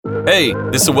Hey,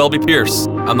 this is Welby Pierce.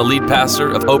 I'm the lead pastor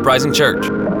of Hope Rising Church.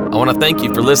 I want to thank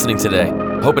you for listening today.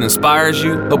 I hope it inspires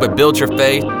you, hope it builds your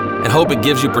faith, and hope it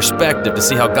gives you perspective to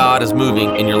see how God is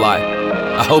moving in your life.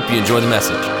 I hope you enjoy the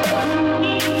message.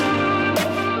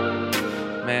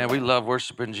 Man, we love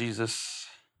worshiping Jesus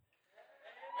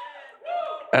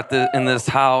in this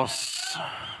house.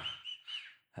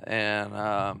 And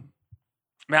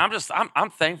man, I'm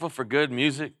thankful for good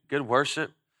music, good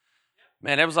worship.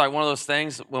 Man, it was like one of those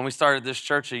things when we started this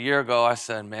church a year ago. I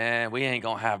said, man, we ain't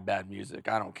gonna have bad music.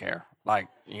 I don't care. I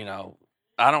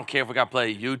don't care if we got to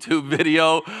play a YouTube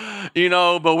video,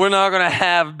 but we're not gonna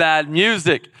have bad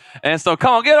music. And so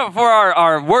come on, get up for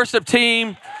our worship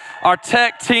team, our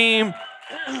tech team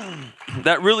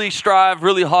that really strive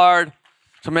really hard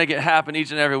to make it happen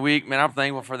each and every week. Man, I'm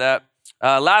thankful for that.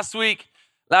 Last week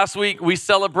we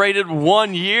celebrated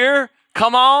 1 year.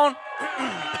 Come on.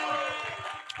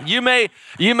 You may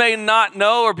not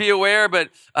know or be aware, but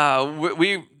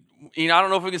we I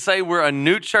don't know if we can say we're a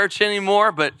new church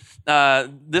anymore, but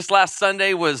this last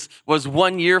Sunday was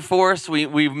 1 year for us.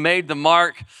 We've made the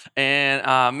mark,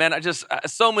 and man,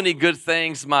 so many good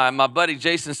things. My buddy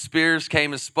Jason Spears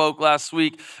came and spoke last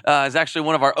week. He's actually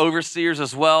one of our overseers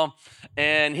as well,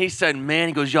 and he said, man,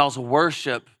 he goes, y'all's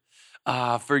worship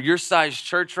for your size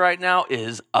church right now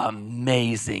is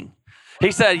amazing. He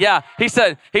said,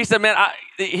 man,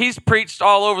 he's preached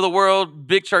all over the world,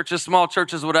 big churches, small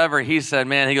churches, whatever. He said,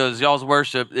 man, he goes, y'all's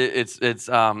worship,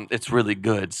 it's really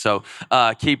good. So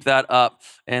keep that up.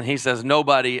 And he says,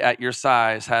 nobody at your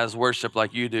size has worship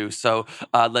like you do. So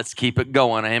let's keep it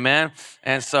going, amen.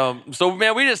 And so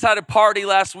man, we just had a party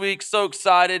last week, so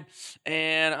excited.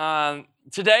 And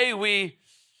today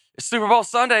it's Super Bowl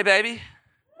Sunday, baby.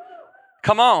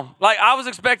 Come on. I was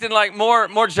expecting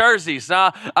more jerseys.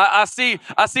 I see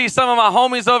some of my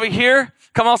homies over here.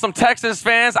 Come on, some Texans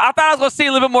fans. I thought I was going to see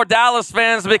a little bit more Dallas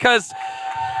fans because,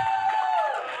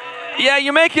 yeah,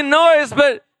 you're making noise,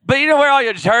 but you didn't wear all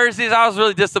your jerseys. I was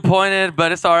really disappointed,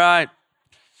 but it's all right.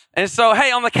 And so,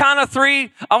 hey, on the count of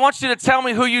three, I want you to tell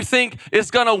me who you think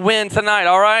is going to win tonight,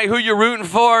 all right? Who you're rooting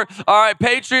for. All right,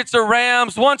 Patriots or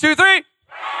Rams? 1, 2, 3.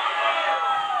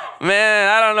 Man,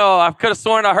 I don't know. I could have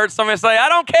sworn I heard somebody say, I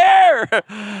don't care.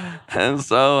 And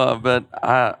so, but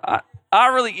I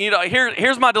really,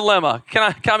 here's my dilemma.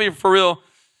 Can I be for real?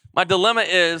 My dilemma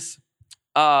is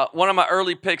one of my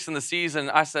early picks in the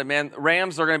season. I said, man,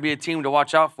 Rams are going to be a team to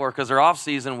watch out for because their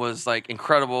offseason was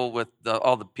incredible with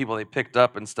all the people they picked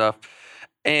up and stuff.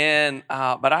 And,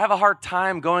 but I have a hard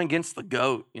time going against the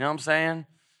GOAT. You know what I'm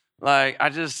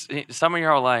saying? Some of you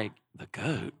are like, the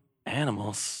GOAT,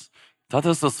 animals. Thought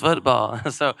this was football.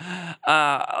 So,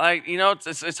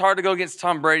 it's hard to go against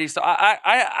Tom Brady. So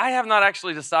I have not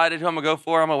actually decided who I'm going to go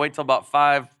for. I'm going to wait till about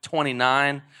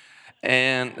 5:29,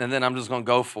 and then I'm just going to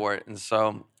go for it. And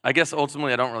so I guess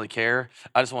ultimately I don't really care.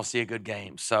 I just want to see a good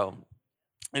game. So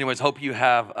anyways, hope you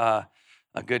have a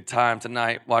good time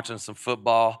tonight watching some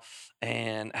football.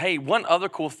 And, hey, one other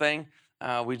cool thing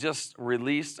we just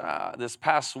released this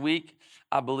past week,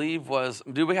 I believe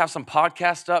do we have some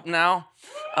podcasts up now?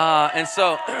 And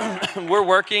so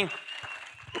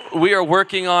we are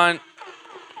working on,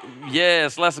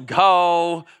 yes, let's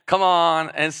go, come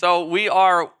on. And so we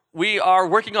are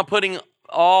working on putting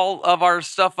all of our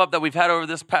stuff up that we've had over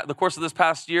the course of this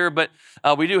past year, but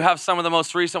we do have some of the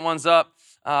most recent ones up.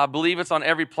 I believe it's on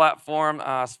every platform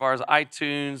as far as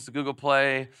iTunes, Google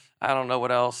Play, I don't know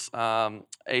what else.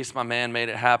 Ace, my man, made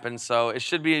it happen. So it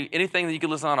should be anything that you can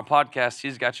listen on a podcast,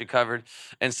 he's got you covered.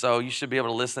 And so you should be able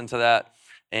to listen to that.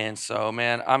 And so,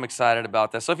 man, I'm excited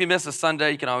about that. So if you miss a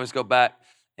Sunday, you can always go back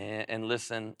and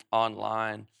listen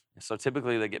online. And so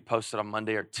typically they get posted on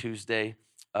Monday or Tuesday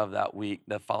of that week,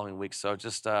 the following week. So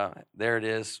just there it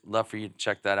is. Love for you to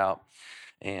check that out.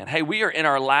 And hey, we are in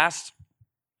our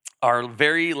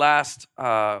very last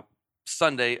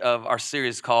Sunday of our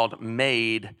series called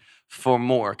Made for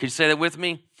More. Could you say that with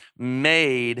me?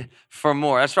 Made for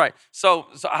more. That's right. So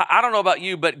I don't know about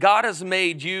you, but God has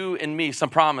made you and me some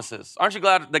promises. Aren't you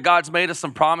glad that God's made us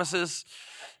some promises?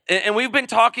 And we've been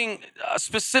talking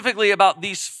specifically about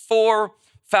these 4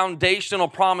 foundational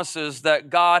promises that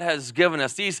God has given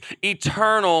us, these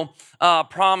eternal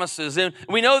promises. And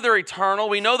we know they're eternal.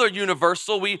 We know they're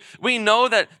universal. We know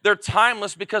that they're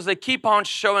timeless because they keep on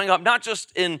showing up, not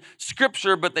just in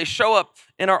Scripture, but they show up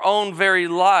in our own very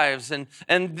lives.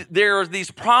 And there are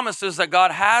these promises that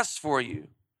God has for you.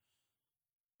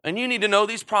 And you need to know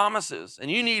these promises. And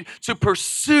you need to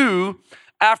pursue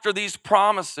after these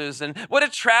promises. And what a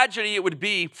tragedy it would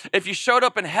be if you showed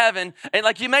up in heaven and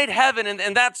like you made heaven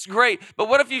and that's great. But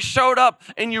what if you showed up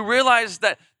and you realized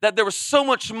that there was so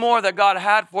much more that God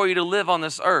had for you to live on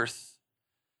this earth?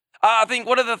 I think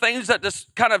one of the things that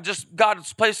just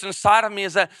God's placed inside of me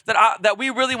is that we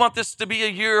really want this to be a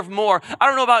year of more. I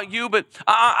don't know about you, but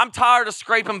I'm tired of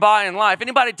scraping by in life.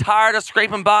 Anybody tired of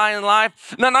scraping by in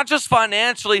life? No, not just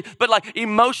financially, but like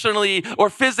emotionally or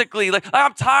physically. Like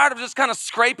I'm tired of just kind of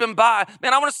scraping by.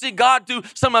 Man, I want to see God do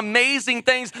some amazing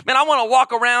things. Man, I want to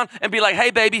walk around and be like,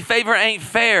 hey, baby, favor ain't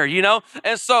fair, you know?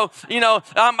 And so,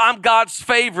 I'm God's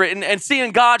favorite. And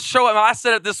seeing God show up, I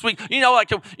said it this week,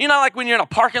 like when you're in a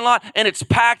parking lot and it's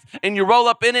packed and you roll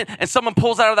up in it and someone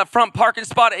pulls out of that front parking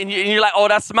spot and you're like, oh,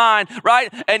 that's mine,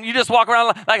 right? And you just walk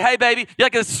around like, hey, baby, you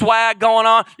like this swag going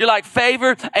on. You're like,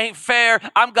 favor ain't fair.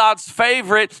 I'm God's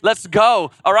favorite. Let's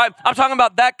go, all right? I'm talking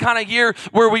about that kind of year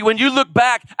where when you look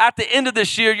back at the end of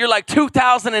this year, you're like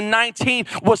 2019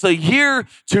 was a year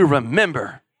to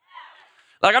remember.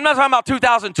 Like I'm not talking about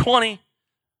 2020.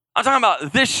 I'm talking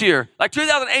about this year. Like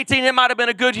 2018, it might have been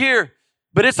a good year,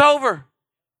 but it's over.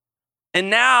 And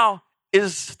now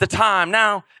is the time.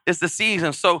 Now is the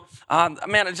season. So, I'm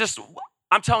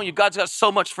telling you, God's got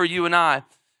so much for you and I.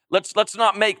 Let's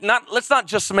not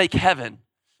just make heaven,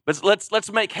 but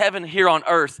let's make heaven here on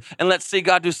earth, and let's see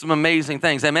God do some amazing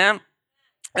things. Amen.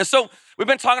 And so we've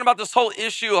been talking about this whole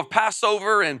issue of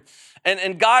Passover,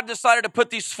 and God decided to put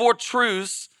these 4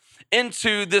 truths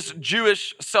into this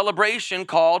Jewish celebration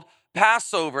called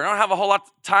Passover. I don't have a whole lot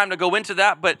of time to go into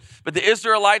that, but the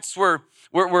Israelites were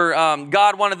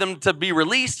God wanted them to be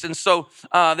released, and so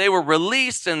they were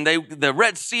released, and the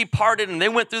Red Sea parted, and they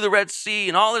went through the Red Sea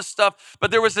and all this stuff.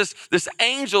 But there was this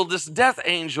angel, this death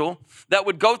angel, that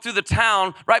would go through the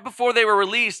town right before they were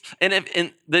released,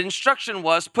 and the instruction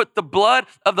was, put the blood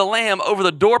of the lamb over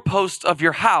the doorpost of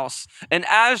your house. And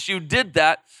as you did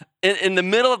that, in the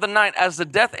middle of the night, as the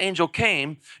death angel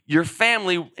came, your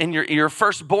family and your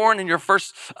firstborn and your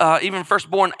even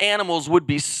firstborn animals would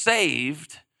be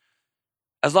saved,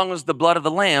 as long as the blood of the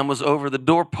lamb was over the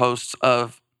doorposts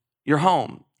of your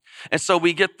home. And so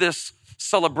we get this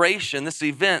celebration, this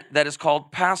event that is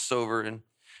called Passover. And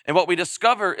what we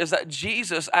discover is that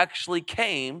Jesus actually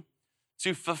came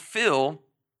to fulfill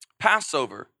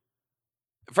Passover.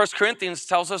 1 Corinthians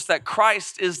tells us that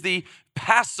Christ is the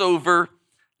Passover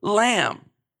lamb.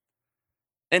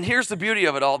 And here's the beauty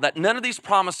of it all, that none of these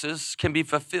promises can be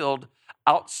fulfilled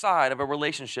outside of a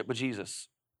relationship with Jesus.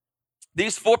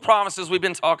 These 4 promises we've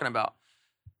been talking about,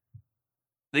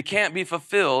 they can't be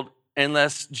fulfilled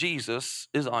unless Jesus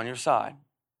is on your side.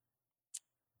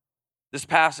 This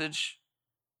passage,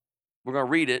 we're going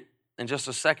to read it in just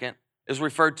a second, is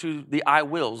referred to the I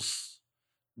wills.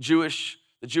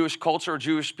 The Jewish culture,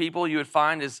 Jewish people, you would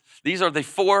find these are the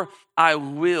 4 I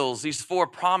wills, these 4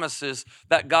 promises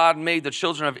that God made the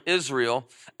children of Israel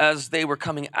as they were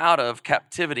coming out of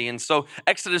captivity. And so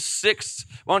Exodus 6,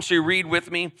 why don't you read with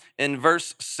me in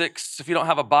verse 6. If you don't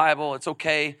have a Bible, it's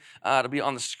okay. It'll be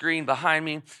on the screen behind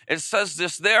me. It says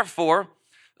this, therefore,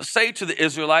 say to the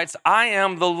Israelites, I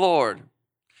am the Lord,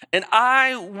 and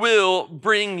I will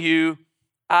bring you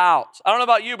out. I don't know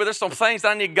about you, but there's some things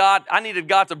that I needed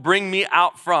God to bring me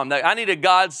out from. That I needed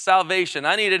God's salvation.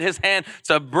 I needed his hand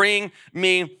to bring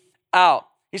me out.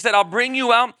 He said, I'll bring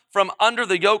you out from under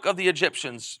the yoke of the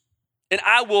Egyptians, and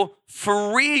I will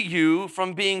free you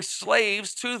from being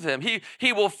slaves to them.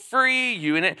 He will free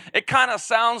you. And it kind of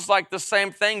sounds like the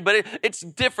same thing, but it's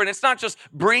different. It's not just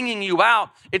bringing you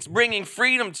out. It's bringing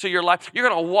freedom to your life. You're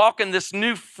going to walk in this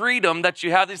new freedom that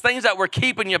you have. These things that were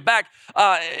keeping you back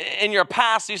in your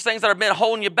past, these things that have been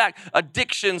holding you back,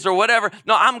 addictions or whatever.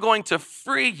 No, I'm going to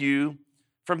free you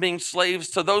from being slaves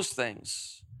to those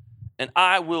things. And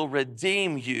I will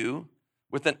redeem you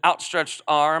with an outstretched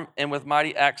arm and with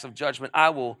mighty acts of judgment.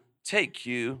 I will take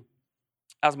you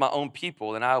as my own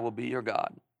people, and I will be your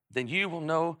God. Then you will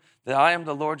know that I am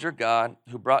the Lord your God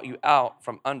who brought you out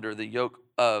from under the yoke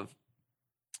of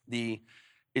the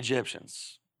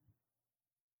Egyptians.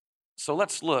 So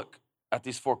let's look at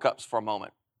these 4 cups for a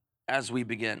moment as we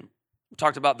begin. We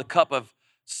talked about the cup of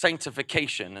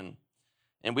sanctification,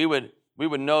 and we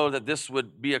would know that this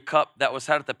would be a cup that was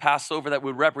had at the Passover that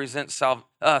would represent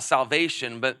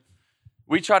salvation. But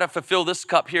we try to fulfill this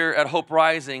cup here at Hope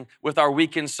Rising with our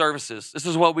weekend services. This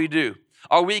is what we do.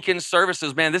 Our weekend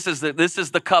services, man, this is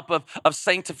the cup of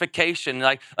sanctification.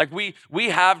 Like we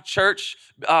have church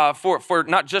for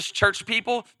not just church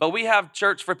people, but we have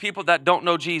church for people that don't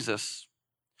know Jesus.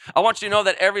 I want you to know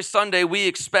that every Sunday we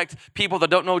expect people that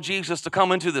don't know Jesus to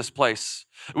come into this place.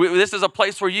 This is a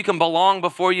place where you can belong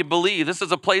before you believe. This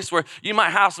is a place where you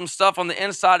might have some stuff on the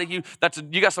inside of you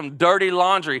you got some dirty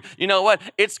laundry. You know what?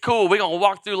 It's cool. We're going to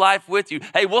walk through life with you.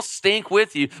 Hey, we'll stink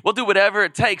with you. We'll do whatever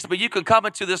it takes, but you can come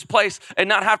into this place and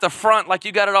not have to front like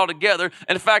you got it all together.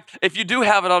 And in fact, if you do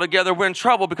have it all together, we're in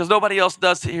trouble because nobody else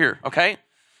does here, okay?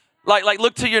 Like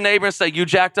look to your neighbor and say, you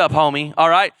jacked up, homie, all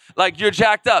right? Like you're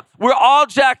jacked up. We're all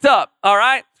jacked up, all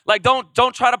right? Like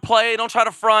don't try to play, don't try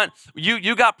to front.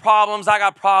 You got problems, I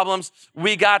got problems.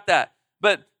 We got that.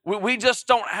 But we just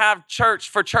don't have church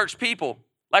for church people.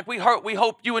 Like we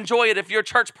hope you enjoy it if you're a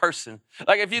church person.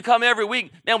 Like if you come every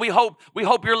week, man, we hope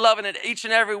you're loving it each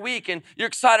and every week and you're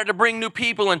excited to bring new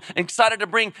people and excited to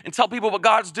bring and tell people what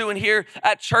God's doing here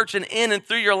at church and in and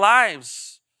through your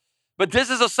lives. But this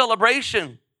is a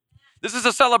celebration. This is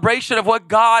a celebration of what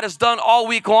God has done all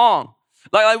week long.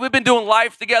 Like we've been doing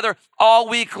life together all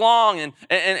week long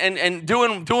and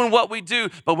doing what we do.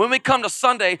 But when we come to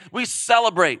Sunday, we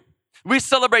celebrate. We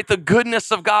celebrate the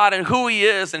goodness of God and who He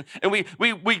is, and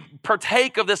we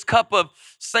partake of this cup of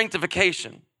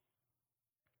sanctification.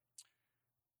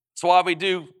 That's why we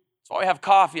do. That's why we have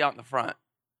coffee out in the front.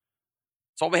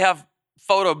 That's why we have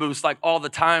photo booths like all the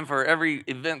time for every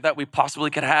event that we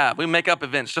possibly could have. We make up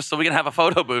events just so we can have a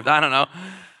photo booth. I don't know.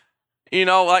 You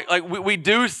know, like we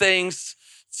do things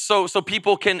so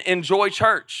people can enjoy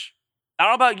church. I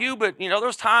don't know about you, but you know,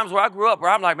 there's times where I grew up where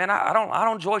I'm like, man, I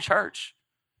don't enjoy church.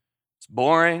 It's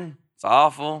boring. It's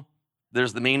awful.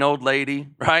 There's the mean old lady,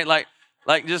 right? Like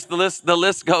just the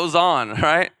list goes on,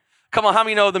 right? Come on, how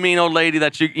many know the mean old lady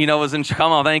that you know was in?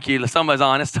 Come on, thank you. Somebody's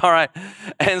honest, all right.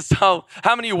 And so,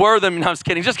 how many were them? No, I'm just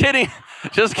kidding. Just kidding.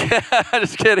 Just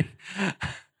kidding.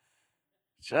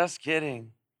 Just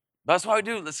kidding. That's why we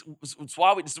do. That's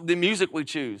why it's the music we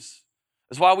choose.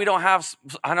 That's why we don't have.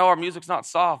 I know our music's not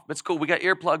soft, but it's cool. We got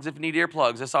earplugs if you need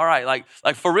earplugs. It's all right. Like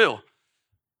for real.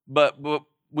 But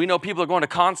we know people are going to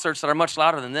concerts that are much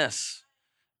louder than this,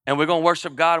 and we're going to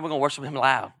worship God. And we're going to worship Him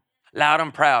loud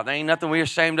and proud. There ain't nothing we're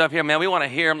ashamed of here, man. We want to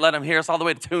hear Him. Let Him hear us all the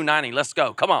way to 290. Let's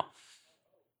go. Come on.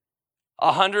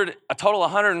 A total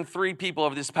of 103 people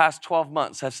over these past 12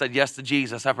 months have said yes to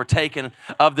Jesus, have partaken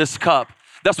of this cup.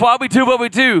 That's why we do what we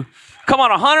do. Come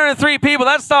on, 103 people.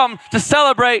 That's something to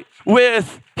celebrate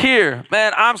with here.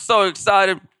 Man, I'm so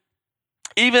excited.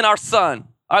 Even our son,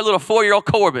 our little 4-year-old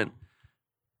Corbin,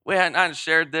 I hadn't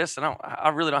shared this, and I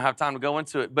really don't have time to go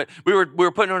into it, but we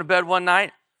were putting him to bed one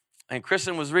night, and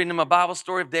Kristen was reading him a Bible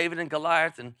story of David and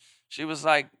Goliath, and she was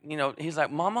like, you know, he's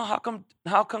like, Mama,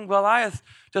 how come Goliath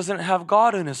doesn't have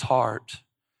God in his heart?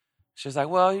 She's like,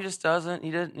 well, he just doesn't. He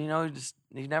didn't, you know,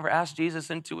 he never asked Jesus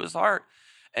into his heart.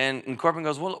 And Corbin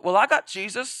goes, well, I got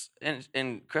Jesus.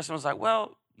 And Kristen was like,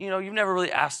 well, you know, you've never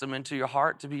really asked him into your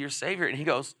heart to be your Savior. And he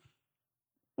goes,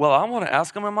 well, I want to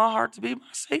ask him in my heart to be my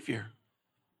Savior.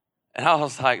 And I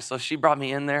was like, so she brought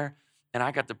me in there, and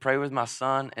I got to pray with my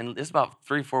son. And it's about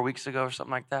 3-4 weeks ago or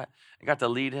something like that. I got to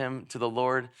lead him to the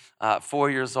Lord, 4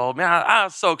 years old. Man, I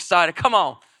was so excited. Come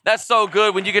on. That's so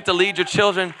good when you get to lead your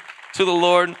children to the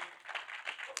Lord.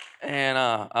 And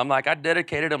I'm like, I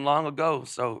dedicated him long ago.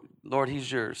 So, Lord,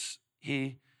 he's yours.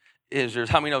 He is yours.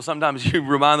 How many know sometimes you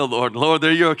remind the Lord,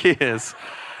 they're your kids.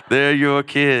 They're your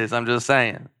kids. I'm just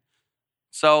saying.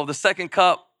 So the second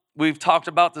cup, we've talked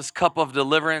about this cup of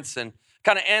deliverance and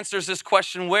kind of answers this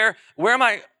question, where am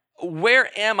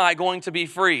I going to be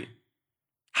free?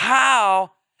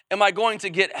 How am I going to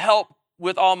get help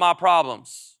with all my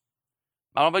problems?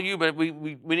 I don't know about you, but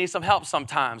we need some help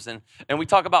sometimes. And we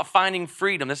talk about finding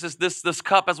freedom. This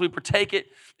cup as we partake it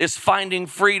is finding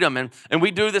freedom. And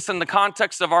we do this in the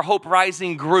context of our Hope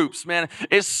Rising groups, man.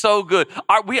 It's so good.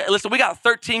 Listen, we got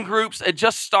 13 groups. It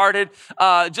just started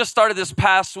this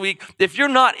past week. If you're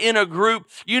not in a group,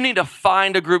 you need to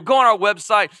find a group. Go on our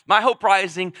website,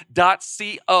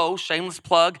 myhoperising.co, shameless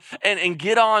plug, and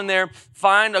get on there.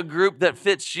 Find a group that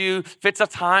fits you, fits a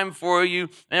time for you.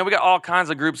 And we got all kinds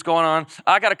of groups going on.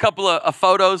 I got a couple of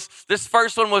photos. This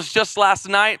first one was just last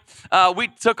night. We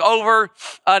took over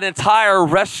an entire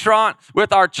restaurant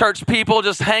with our church people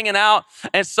just hanging out.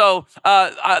 And so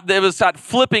there was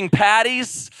flipping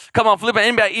patties. Come on,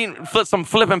 anybody eating some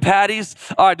flipping patties?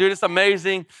 All right, dude, it's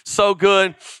amazing. So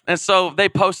good. And so they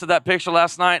posted that picture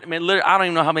last night. I mean, literally, I don't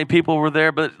even know how many people were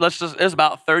there, but it was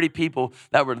about 30 people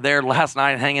that were there last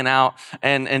night hanging out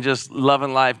and just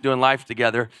loving life, doing life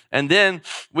together. And then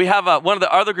we have one of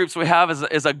the other groups we have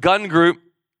is a gun group.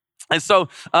 And so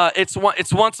it's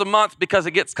once a month because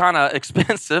it gets kind of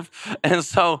expensive. And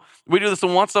so we do this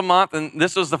once a month. And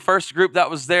this was the first group that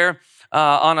was there.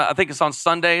 I think it's on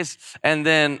Sundays. And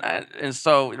then, and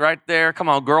so right there, come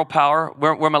on, girl power,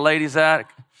 where my ladies at?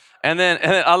 And then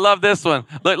I love this one.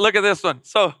 Look at this one.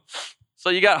 So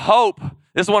you got Hope.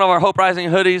 This is one of our Hope Rising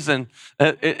hoodies, and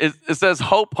it says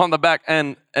Hope on the back.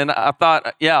 And I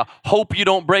thought, yeah, hope you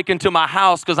don't break into my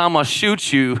house because I'm going to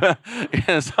shoot you.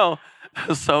 And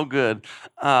so good.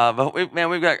 But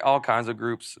we've got all kinds of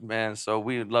groups, man. So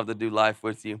we would love to do life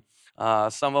with you.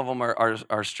 Some of them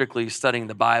are strictly studying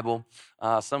the Bible.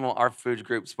 Some of them are food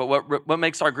groups. But what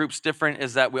makes our groups different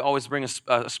is that we always bring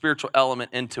a spiritual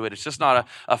element into it. It's just not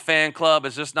a fan club.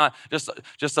 It's just not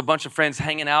just a bunch of friends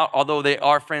hanging out, although they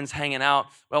are friends hanging out.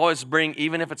 We always bring,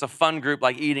 even if it's a fun group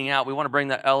like eating out, we want to bring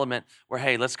that element where,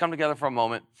 hey, let's come together for a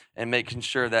moment and making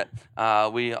sure that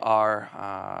we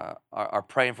are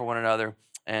praying for one another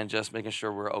and just making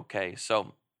sure we're okay.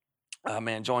 So,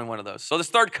 man, join one of those. So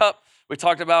this third cup we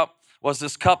talked about was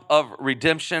this cup of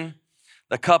redemption,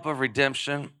 the cup of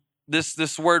redemption.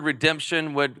 This word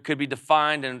redemption could be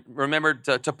defined and remembered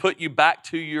to put you back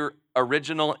to your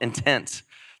original intent,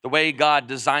 the way God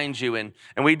designed you. And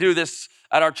we do this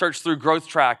at our church through Growth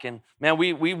Track. And man,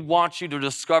 we want you to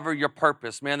discover your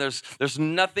purpose. Man, there's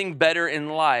nothing better in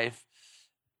life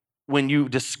when you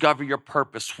discover your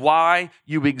purpose, why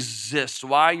you exist,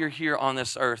 why you're here on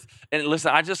this earth. And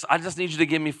listen, I just need you to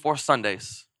give me 4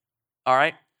 Sundays, all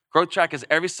right? Growth Track is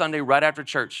every Sunday right after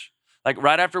church. Like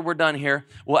right after we're done here,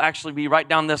 we'll actually be right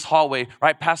down this hallway,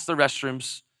 right past the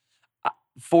restrooms.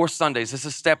 4 Sundays. This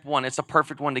is step 1. It's a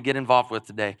perfect one to get involved with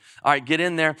today. All right, get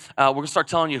in there. We're going to start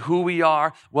telling you who we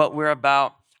are, what we're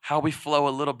about, how we flow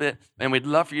a little bit, and we'd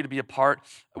love for you to be a part.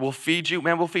 We'll feed you.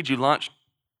 Man, we'll feed you lunch.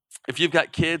 If you've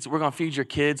got kids, we're going to feed your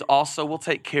kids. Also, we'll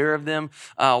take care of them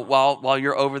while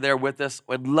you're over there with us.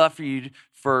 We'd love for you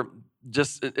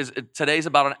today's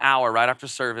about an hour right after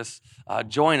service.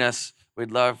 Join us.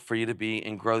 We'd love for you to be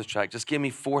in Growth Track. Just give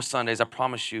me 4 Sundays. I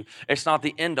promise you, it's not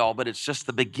the end all, but it's just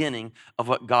the beginning of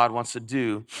what God wants to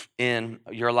do in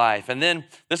your life. And then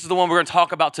this is the one we're going to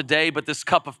talk about today, but this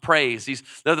cup of praise.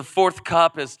 The 4th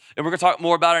cup and we're going to talk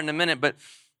more about it in a minute, but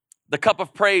the cup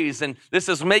of praise, and this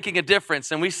is making a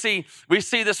difference. And we see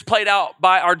this played out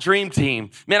by our dream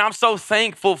team. Man, I'm so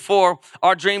thankful for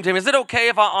our dream team. Is it okay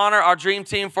if I honor our dream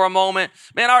team for a moment?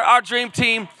 Man, our dream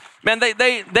team, man,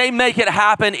 they make it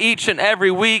happen each and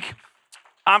every week.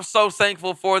 I'm so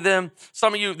thankful for them.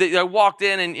 Some of you, they walked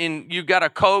in and you got a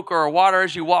Coke or a water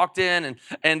as you walked in,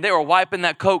 and they were wiping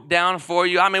that Coke down for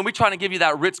you. I mean, we're trying to give you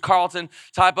that Ritz-Carlton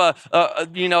type of,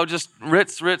 just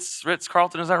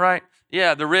Ritz-Carlton, is that right?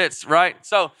 Yeah, the Ritz, right?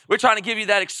 So we're trying to give you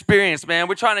that experience, man.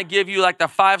 We're trying to give you like the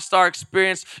 5-star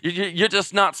experience. You're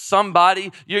just not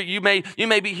somebody. You may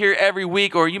be here every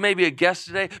week, or you may be a guest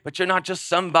today, but you're not just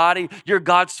somebody. You're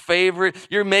God's favorite.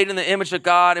 You're made in the image of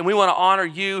God, and we want to honor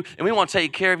you, and we want to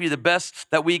take care of you the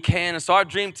best that we can. And so our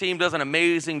dream team does an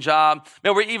amazing job.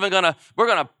 Man, we're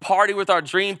gonna party with our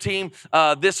dream team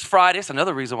this Friday. It's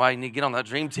another reason why you need to get on that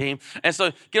dream team. And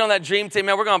so get on that dream team,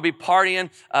 man. We're gonna be partying,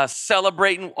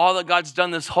 celebrating all that God's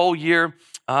done this whole year,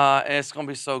 and it's going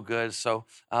to be so good. So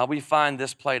we find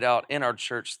this played out in our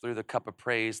church through the cup of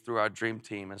praise, through our dream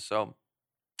team. And so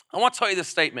I want to tell you this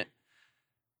statement,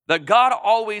 that God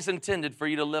always intended for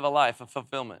you to live a life of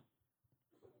fulfillment.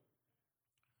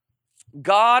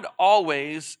 God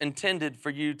always intended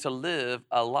for you to live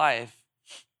a life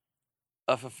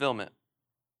of fulfillment.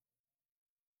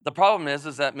 The problem is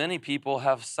that many people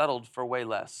have settled for way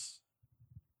less.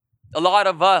 A lot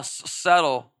of us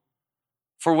settle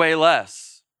for way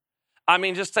less. I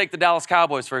mean, just take the Dallas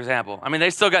Cowboys, for example. I mean,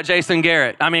 they still got Jason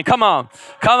Garrett. I mean, come on.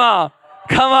 You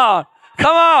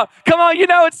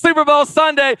know it's Super Bowl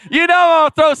Sunday. You know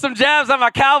I'm gonna throw some jabs at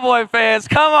my Cowboy fans.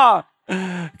 Come on.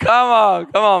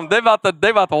 They about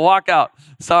to walk out.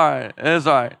 Sorry, it's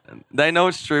all right. They know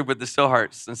it's true, but it still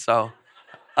hurts. And so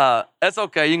that's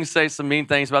okay. You can say some mean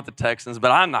things about the Texans,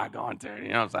 but I'm not going to.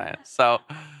 You know what I'm saying? So,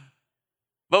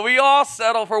 but we all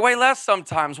settle for way less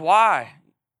sometimes. Why?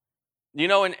 You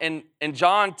know, in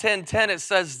John 10:10, it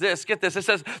says this. Get this. It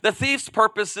says, the thief's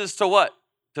purpose is to what?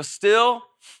 To steal,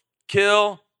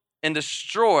 kill, and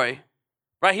destroy.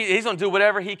 Right? He's going to do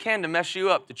whatever he can to mess you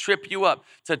up, to trip you up,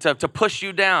 to push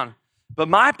you down. But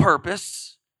my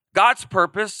purpose, God's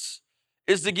purpose,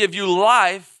 is to give you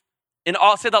life in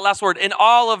all, say that last word, in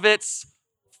all of its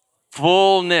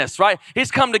fullness, right?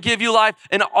 He's come to give you life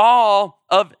in all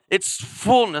of its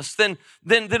fullness. Then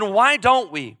why don't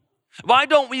we? Why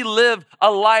don't we live a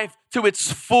life to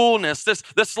its fullness,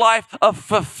 this life of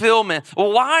fulfillment?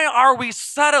 Why are we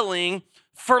settling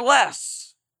for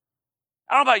less?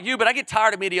 I don't know about you, but I get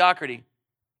tired of mediocrity.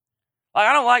 Like,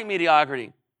 I don't like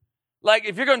mediocrity. Like,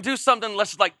 if you're going to do something,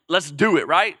 let's do it,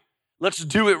 right? Let's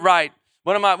do it right.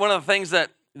 One of the things that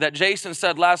Jason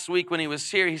said last week when he was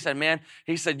here, he said, man,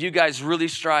 you guys really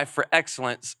strive for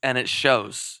excellence and it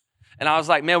shows. And I was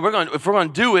like, man, if we're going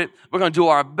to do it, we're going to do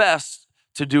our best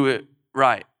to do it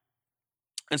right.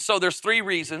 And so there's 3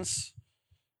 reasons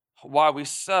why we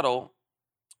settle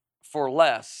for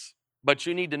less. But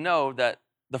you need to know that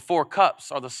the 4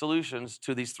 cups are the solutions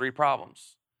to these 3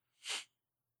 problems.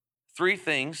 3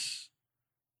 things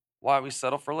why we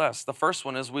settle for less. The first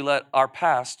one is we let our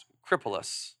past cripple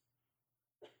us.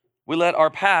 We let our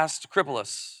past cripple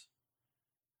us.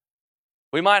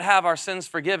 We might have our sins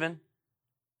forgiven.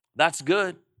 That's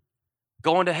good.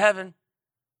 Going to heaven.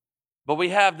 But we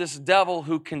have this devil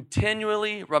who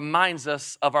continually reminds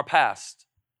us of our past.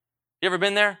 You ever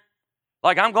been there?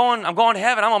 Like, I'm going to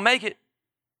heaven, I'm gonna make it.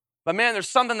 But man, there's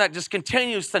something that just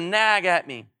continues to nag at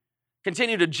me,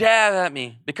 continue to jab at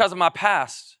me because of my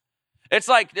past. It's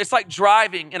like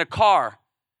driving in a car.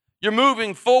 You're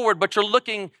moving forward, but you're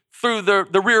looking through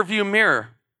the rear view mirror.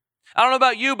 I don't know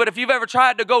about you, but if you've ever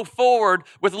tried to go forward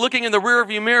with looking in the rear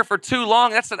view mirror for too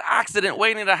long, that's an accident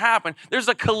waiting to happen. There's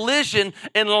a collision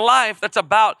in life that's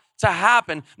about to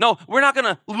happen. No, we're not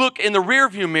gonna look in the rear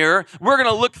view mirror. We're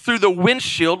gonna look through the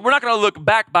windshield. We're not gonna look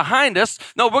back behind us.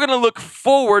 No, we're gonna look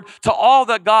forward to all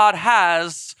that God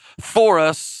has for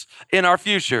us in our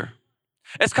future.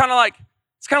 It's kind of like,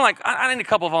 I need a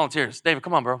couple of volunteers. David,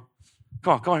 come on, bro.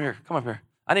 Come on here. Come up here.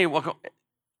 I need welcome.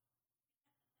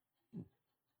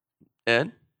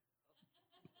 Ed,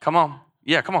 come on.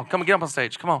 Yeah, come on. Come get up on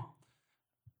stage. Come on.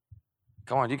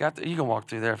 Come on. You can walk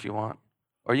through there if you want.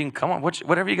 Or you can come on.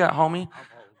 Whatever you got, homie.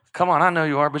 Come on. I know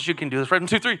you are, but you can do this. Right, 1,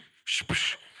 2, 3.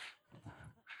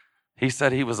 He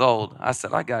said he was old. I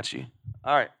said, I got you.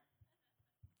 All right.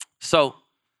 So,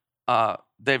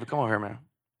 David, come over here, man.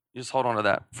 You just hold on to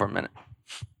that for a minute.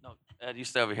 No, Ed, you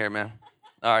stay over here, man.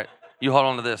 All right. You hold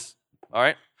on to this. All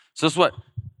right. So this is what?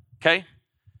 Okay.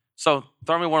 So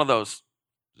throw me one of those.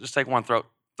 Just take one, throw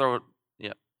it.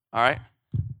 Yeah. All right.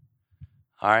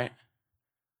 All right.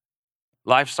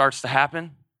 Life starts to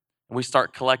happen, and we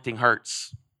start collecting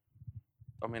hurts.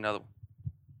 Throw me another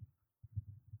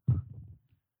one.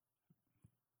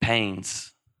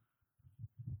 Pains.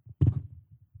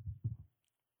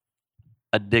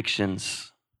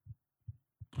 Addictions.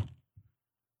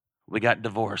 We got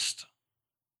divorced.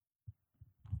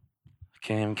 I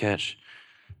can't even catch.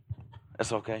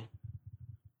 That's okay.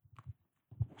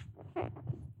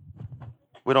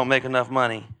 We don't make enough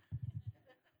money.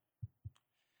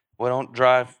 We don't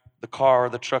drive the car or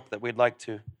the truck that we'd like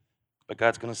to, but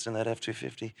God's going to send that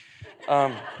F-250.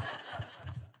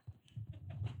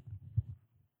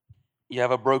 You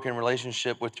have a broken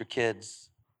relationship with your kids.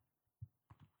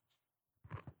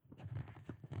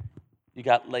 You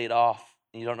got laid off,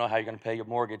 and you don't know how you're going to pay your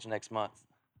mortgage next month.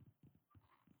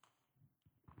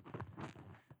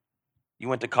 You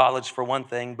went to college for one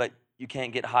thing, but you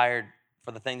can't get hired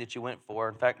for the thing that you went for.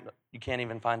 In fact, you can't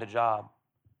even find a job.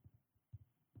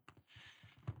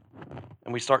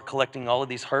 And we start collecting all of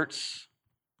these hurts,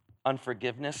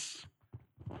 unforgiveness,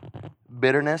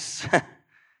 bitterness.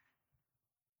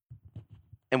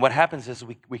 And what happens is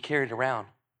we carry it around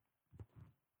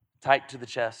tight to the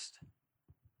chest.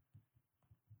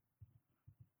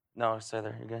 No, stay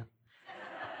there. You're good.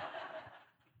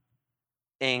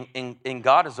 And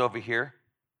God is over here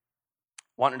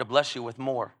wanting to bless you with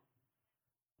more,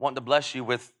 wanting to bless you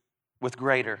with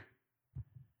greater.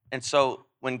 And so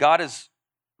when God is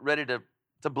ready to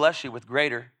bless you with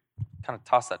greater, kind of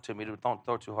toss that to me, dude. Don't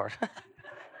throw it too hard.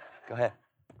 Go ahead.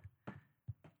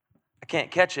 I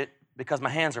can't catch it because my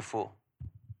hands are full.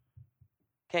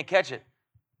 Can't catch it.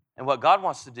 And what God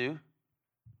wants to do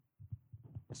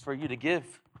is for you to give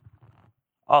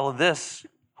all of this,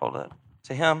 hold up,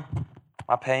 to Him.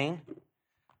 My pain,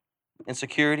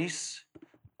 insecurities,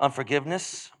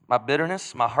 unforgiveness, my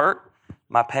bitterness, my hurt,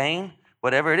 my pain,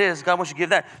 whatever it is, God wants you to give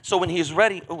that. So when He's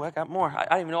ready, oh, I got more. I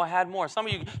didn't even know I had more. Some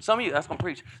of you, that's gonna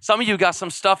preach. Some of you got some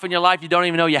stuff in your life you don't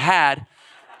even know you had.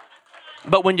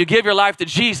 But when you give your life to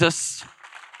Jesus,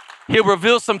 He'll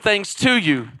reveal some things to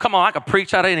you. Come on, I can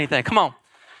preach out of anything. Come on.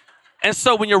 And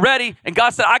so when you're ready, and God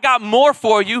said, I got more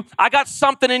for you. I got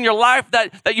something in your life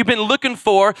that you've been looking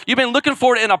for. You've been looking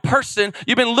for it in a person.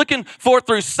 You've been looking for it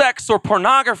through sex or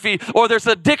pornography, or there's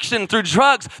addiction through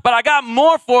drugs. But I got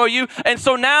more for you. And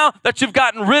so now that you've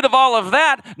gotten rid of all of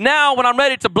that, now when I'm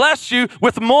ready to bless you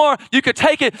with more, you can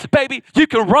take it, baby. You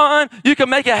can run. You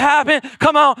can make it happen.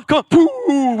 Come on.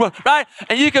 Boom, right?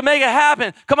 And you can make it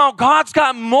happen. Come on. God's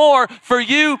got more for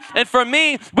you and for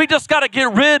me. We just got to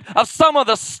get rid of some of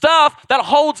the stuff that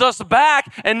holds us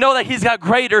back and know that He's got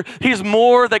greater. He's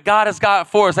more that God has got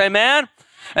for us. Amen?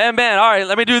 Amen. All right,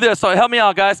 let me do this. So help me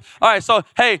out, guys. All right, so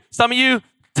hey, some of you,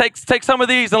 take some of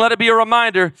these and let it be a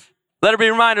reminder. Let it be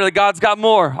a reminder that God's got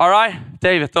more, all right?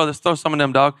 David, throw some of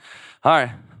them, dog. All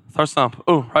right, throw some.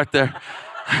 Ooh, right there.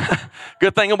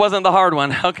 Good thing it wasn't the hard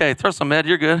one. Okay, throw some, Ed,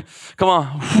 you're good. Come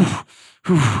on.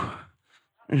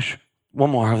 One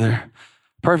more over there.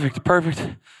 Perfect.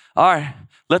 All right,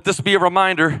 let this be a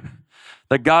reminder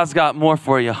that God's got more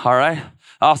for you, all right?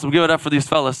 Awesome, give it up for these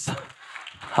fellas.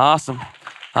 Awesome.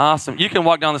 You can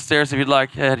walk down the stairs if you'd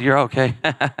like. Ed, you're okay.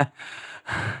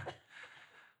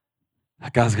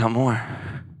 God's got more.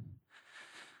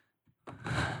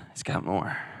 He's got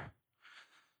more.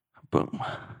 Boom.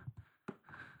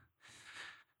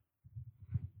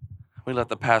 We let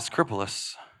the past cripple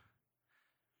us.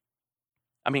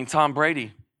 I mean, Tom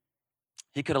Brady,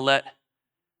 he could have let,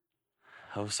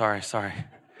 oh, sorry.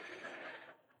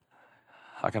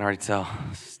 I can already tell.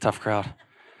 It's a tough crowd.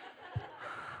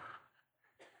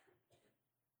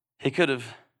 He could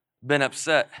have been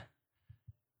upset.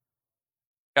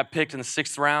 Got picked in the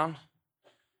 6th round,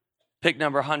 pick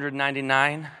number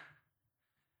 199.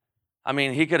 I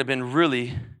mean, he could have been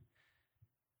really,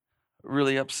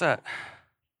 really upset.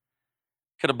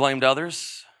 Could have blamed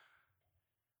others,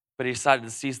 but he decided to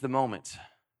seize the moment.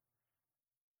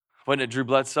 When Drew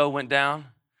Bledsoe went down,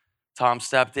 Tom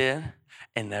stepped in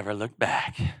and never looked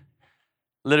back.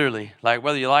 Literally, like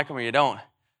whether you like him or you don't,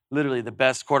 literally the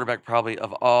best quarterback probably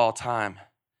of all time.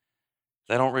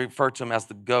 They don't refer to him as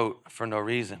the GOAT for no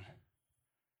reason.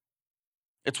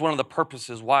 It's one of the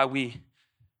purposes why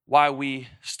we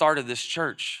started this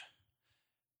church,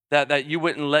 that you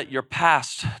wouldn't let your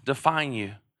past define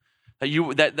you. That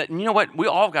you know what? We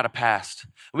all got a past.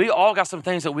 We all got some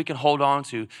things that we can hold on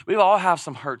to. We all have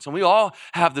some hurts, and we all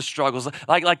have the struggles.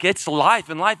 Like it's life,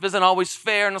 and life isn't always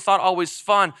fair, and it's not always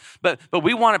fun. But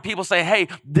we wanted people to say, hey,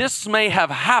 this may have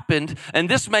happened, and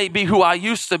this may be who I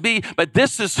used to be, but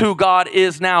this is who God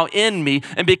is now in me.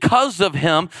 And because of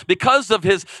him,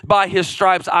 by his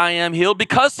stripes I am healed,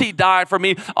 because he died for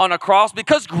me on a cross,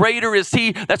 because greater is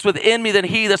he that's within me than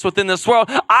he that's within this world,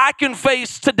 I can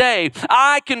face today.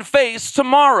 I can face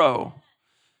tomorrow.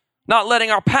 Not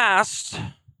letting our past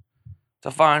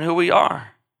define who we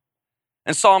are.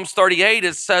 In Psalms 38,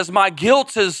 it says, my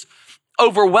guilt has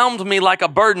overwhelmed me like a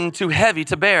burden too heavy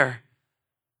to bear.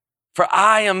 For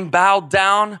I am bowed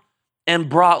down and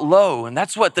brought low. And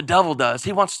that's what the devil does.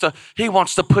 He wants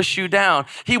to push you down.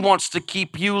 He wants to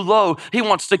keep you low. He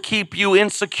wants to keep you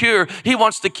insecure. He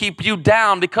wants to keep you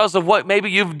down because of what maybe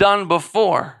you've done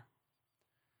before.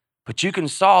 But you can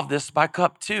solve this by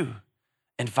cup 2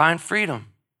 and find freedom.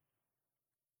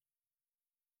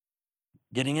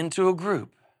 Getting into a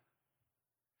group.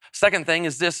 Second thing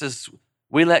is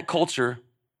we let culture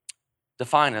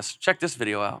define us. Check this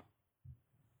video out.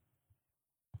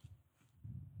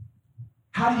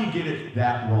 How do you get it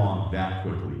that wrong that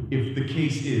quickly? If the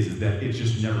case is that it's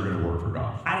just never going to work for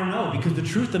golf. I don't know, because the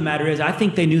truth of the matter is I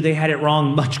think they knew they had it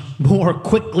wrong much more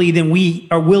quickly than we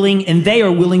are willing, and they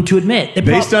are willing to admit.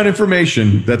 Based on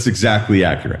information, that's exactly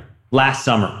accurate. Last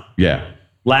summer. Yeah.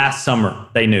 Last summer,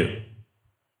 they knew.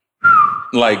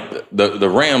 Like the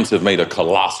Rams have made a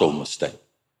colossal mistake.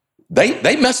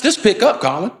 They messed this pick up,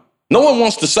 Colin. No one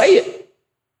wants to say it,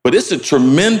 but it's a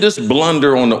tremendous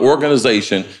blunder on the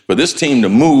organization for this team to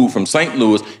move from St.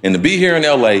 Louis and to be here in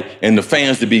LA and the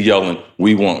fans to be yelling,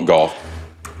 we want golf.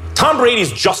 Tom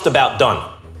Brady's just about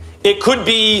done. It could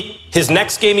be his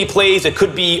next game he plays. It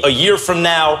could be a year from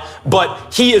now,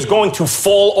 but he is going to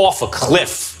fall off a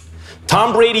cliff.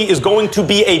 Tom Brady is going to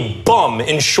be a bum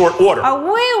in short order.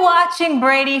 Are we watching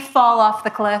Brady fall off the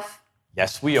cliff?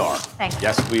 Yes, we are. Thank you.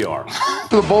 Yes, we are.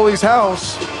 To the bully's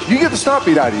house, you get the snot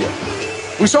beat out of you.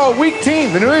 We saw a weak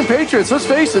team, the New England Patriots. Let's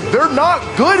face it, they're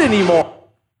not good anymore.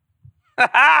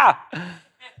 That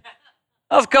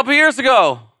was a couple years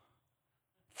ago.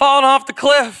 Falling off the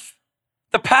cliff.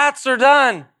 The Pats are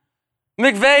done.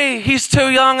 McVay, he's too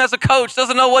young as a coach,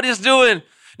 doesn't know what he's doing.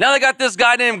 Now they got this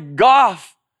guy named Goff.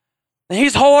 And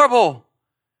he's horrible.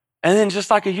 And then just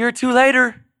like a year or two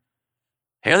later,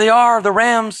 here they are, the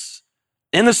Rams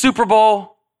in the Super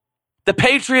Bowl. The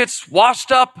Patriots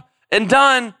washed up and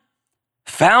done,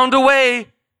 found a way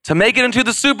to make it into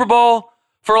the Super Bowl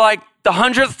for like the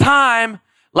 100th time.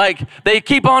 Like they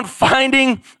keep on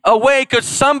finding a way. Could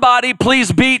somebody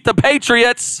please beat the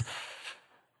Patriots?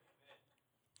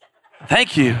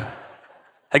 Thank you.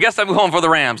 I guess I'm going for the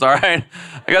Rams, all right?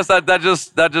 I guess that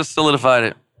just solidified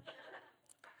it.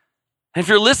 If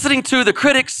you're listening to the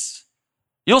critics,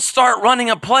 you'll start running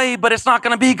a play, but it's not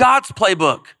going to be God's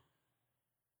playbook.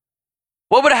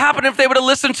 What would have happened if they would have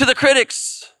listened to the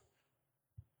critics?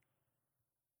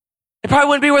 They probably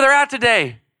wouldn't be where they're at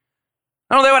today.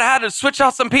 No, they would have had to switch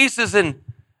out some pieces and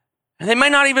they may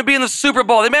not even be in the Super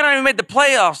Bowl. They may not even make the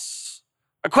playoffs.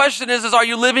 The question is are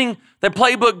you living the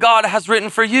playbook God has written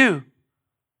for you?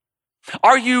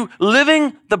 Are you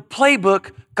living the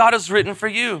playbook God has written for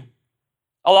you?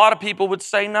 A lot of people would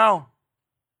say no.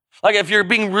 Like if you're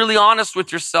being really honest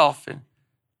with yourself, a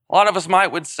lot of us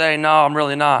would say, no, I'm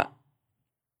really not.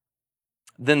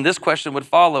 Then this question would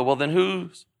follow, well, then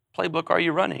whose playbook are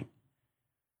you running?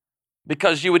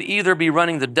 Because you would either be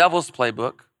running the devil's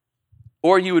playbook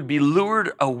or you would be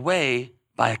lured away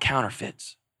by a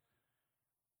counterfeit.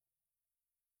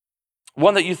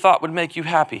 One that you thought would make you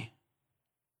happy.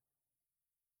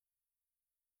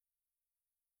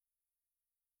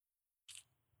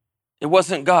 It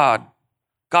wasn't God.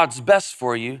 God's best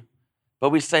for you, but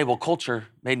we say, well, culture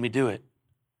made me do it.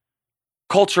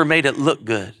 Culture made it look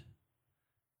good.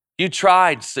 You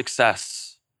tried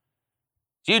success.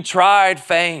 You tried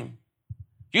fame.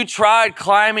 You tried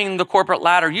climbing the corporate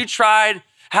ladder. You tried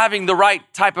having the right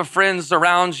type of friends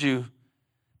around you,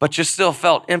 but you still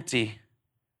felt empty.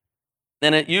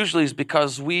 And it usually is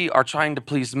because we are trying to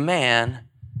please man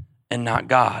and not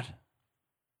God.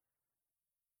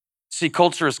 See,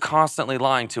 culture is constantly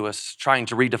lying to us, trying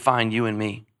to redefine you and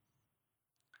me.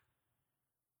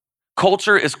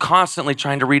 Culture is constantly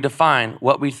trying to redefine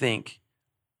what we think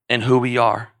and who we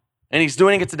are. And he's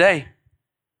doing it today.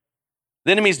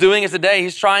 The enemy's doing it today.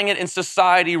 He's trying it in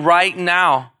society right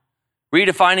now.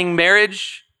 Redefining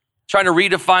marriage, trying to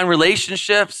redefine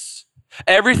relationships,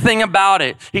 everything about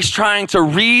it. He's trying to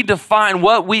redefine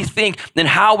what we think and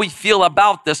how we feel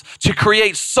about this to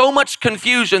create so much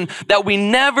confusion that we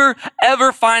never,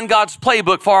 ever find God's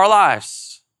playbook for our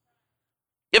lives.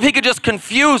 If he could just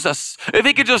confuse us, if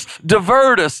he could just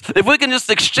divert us, if we can just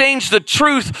exchange the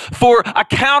truth for a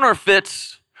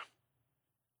counterfeit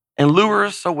and lure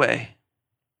us away,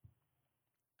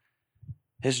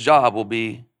 his job will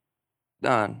be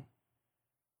done.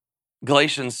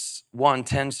 Galatians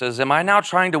 1:10 says, am I now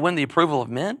trying to win the approval of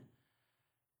men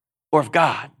or of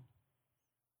God?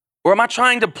 Or am I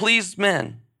trying to please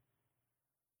men?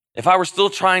 If I were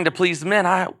still trying to please men,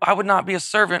 I would not be a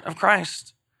servant of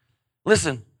Christ.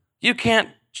 Listen, you can't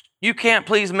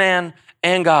please man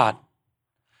and God.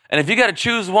 And if you got to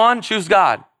choose one, choose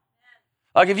God.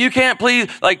 Like if you can't please,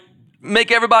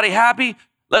 make everybody happy,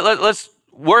 let's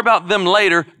worry about them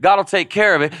later. God will take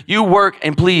care of it. You work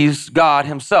and please God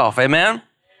himself. Amen?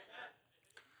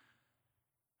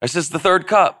 This is the third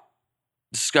cup.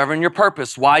 Discovering your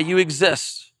purpose, why you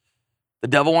exist. The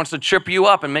devil wants to trip you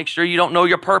up and make sure you don't know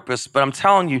your purpose. But I'm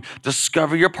telling you,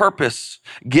 discover your purpose.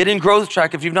 Get in Growth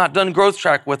Track if you've not done Growth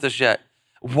Track with us yet.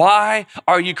 Why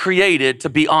are you created to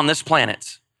be on this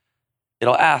planet?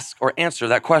 It'll ask or answer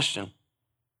that question.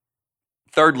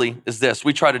 Thirdly is this.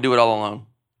 We try to do it all alone.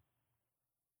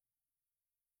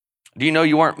 Do you know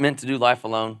you weren't meant to do life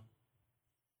alone?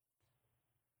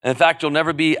 In fact, you'll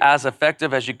never be as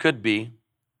effective as you could be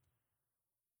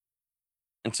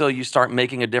until you start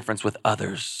making a difference with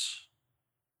others.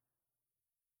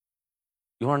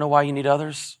 You want to know why you need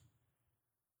others?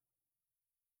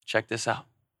 Check this out.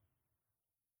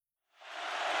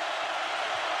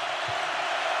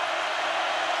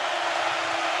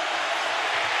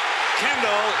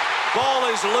 Kendall, ball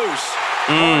is loose.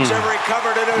 Have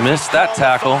recovered it. Missed that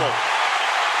tackle.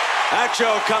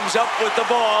 Acho comes up with the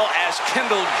ball as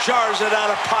Kendall jars it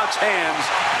out of Potts' hands.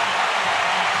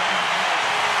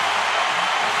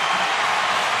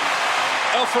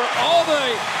 For all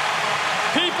the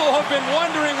people who've been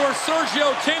wondering where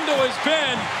Sergio Kendall has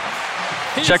been.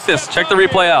 Check this. Check the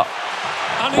replay out.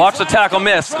 Watch the tackle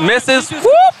miss. Misses. Whoop.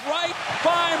 Right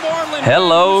by Moreland.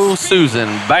 Hello, Susan.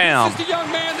 Bam. This is the young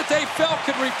man that they felt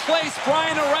could replace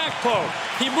Brian Orakpo.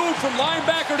 He moved from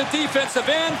linebacker to defensive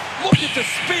end. Look at the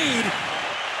speed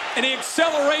and the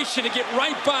acceleration to get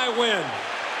right by Wynn.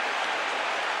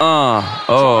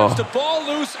 The ball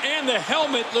loose and the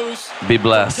helmet loose. Be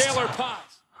blessed. Taylor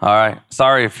Potts. All right.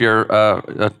 Sorry if you're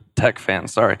a Tech fan.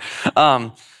 Sorry.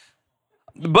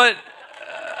 But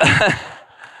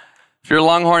if you're a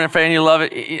Longhorn fan, you love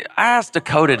it. I asked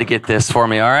Dakota to get this for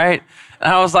me, all right?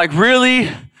 And I was like,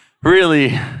 really?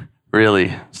 Really?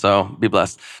 Really? So be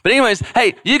blessed. But anyways,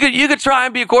 hey, you could try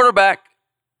and be a quarterback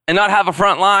and not have a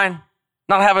front line,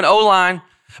 not have an O-line.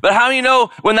 But how many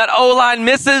know when that O-line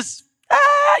misses,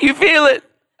 you feel it?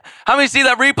 How many see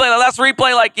that replay, the last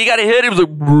replay, like you got to hit, it was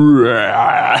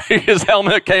like, his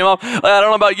helmet came off. I don't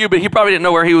know about you, but he probably didn't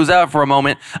know where he was at for a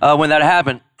moment when that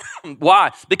happened.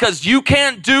 Why? Because you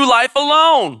can't do life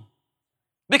alone.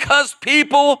 Because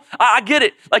people, I get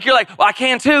it. Like you're like, well, I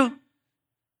can too.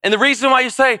 And the reason why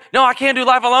you say, no, I can't do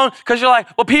life alone, because you're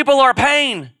like, well, people are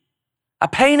pain. a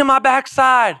pain in my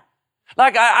backside.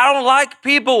 Like, I don't like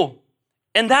people.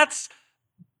 And that's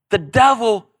the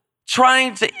devil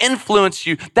trying to influence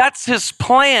you. That's his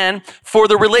plan for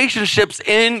the relationships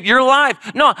in your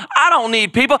life. No, I don't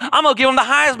need people. I'm going to give them the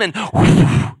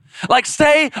Heisman. Like,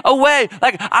 stay away.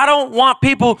 Like, I don't want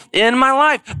people in my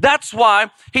life. That's why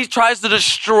he tries to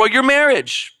destroy your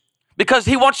marriage, because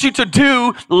he wants you to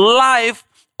do life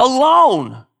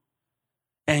alone.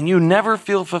 And you never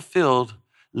feel fulfilled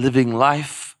living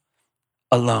life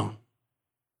alone.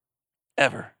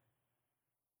 Ever.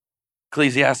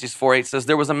 Ecclesiastes 4:8 says,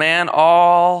 there was a man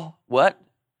all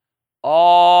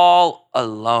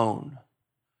alone.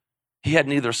 He had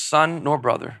neither son nor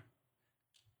brother.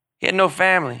 He had no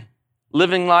family,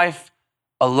 living life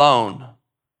alone.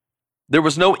 There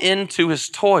was no end to his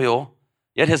toil,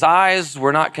 yet his eyes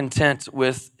were not content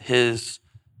with his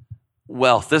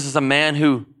wealth. This is a man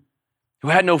who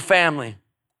had no family,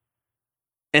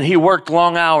 and he worked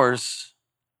long hours,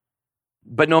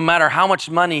 but no matter how much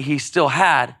money he still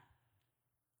had,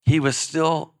 he was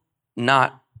still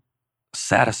not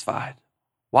satisfied.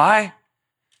 Why?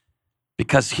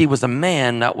 Because he was a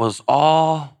man that was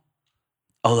all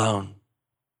alone.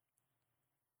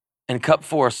 And cup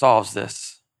 4 solves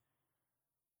this,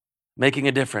 making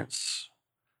a difference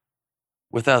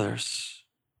with others.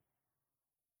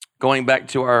 Going back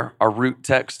to our root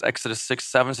text, Exodus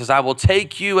 6:7 says, I will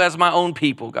take you as my own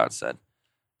people, God said,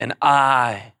 and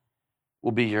I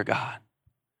will be your God.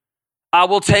 I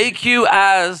will take you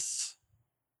as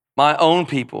my own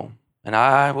people, and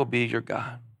I will be your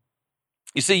God.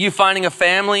 You see, you finding a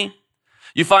family,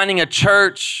 you finding a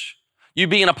church, you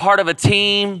being a part of a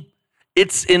team,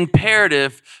 it's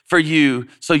imperative for you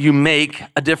so you make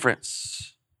a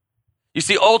difference. You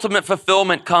see, ultimate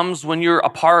fulfillment comes when you're a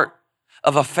part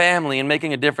of a family and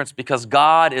making a difference because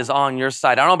God is on your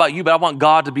side. I don't know about you, but I want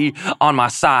God to be on my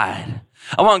side.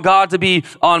 I want God to be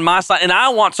on my side, and I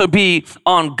want to be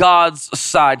on God's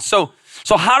side. So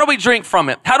how do we drink from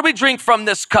it? How do we drink from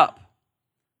this cup?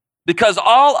 Because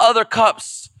all other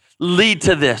cups lead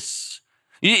to this.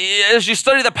 As you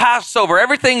study the Passover,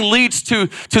 everything leads to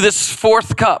this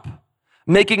fourth cup,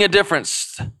 making a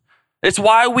difference. It's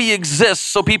why we exist,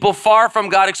 so people far from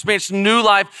God experience new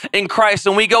life in Christ,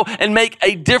 and we go and make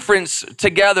a difference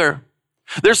together.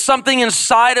 There's something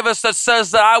inside of us that says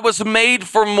that I was made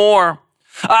for more.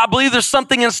 I believe there's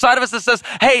something inside of us that says,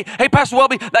 hey, Pastor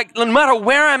Welby, like no matter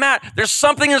where I'm at, there's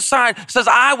something inside that says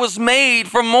I was made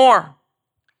for more.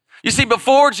 You see,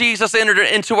 before Jesus entered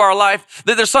into our life,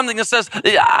 there's something that says,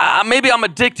 maybe I'm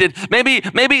addicted. Maybe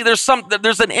there's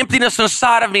an emptiness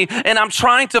inside of me and I'm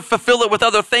trying to fulfill it with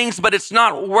other things, but it's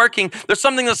not working. There's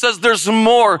something that says there's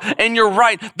more, and you're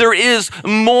right, there is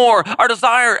more. Our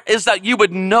desire is that you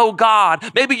would know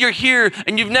God. Maybe you're here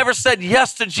and you've never said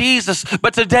yes to Jesus,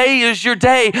 but today is your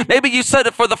day. Maybe you said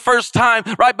it for the first time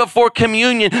right before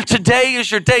communion. Today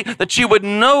is your day that you would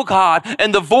know God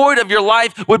and the void of your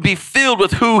life would be filled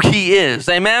with who He is.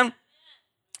 Amen?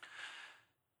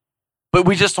 But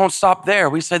we just don't stop there.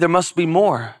 We say there must be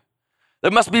more. There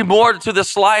must be more to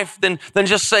this life than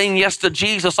just saying yes to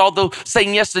Jesus. Although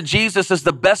saying yes to Jesus is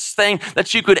the best thing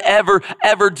that you could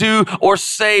ever do or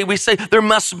say. We say there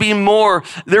must be more.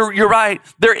 You're right.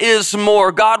 There is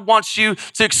more. God wants you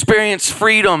to experience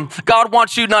freedom. God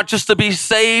wants you not just to be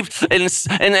saved and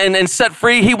set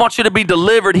free. He wants you to be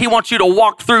delivered. He wants you to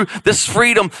walk through this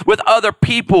freedom with other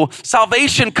people.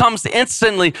 Salvation comes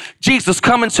instantly. Jesus,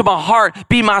 come into my heart.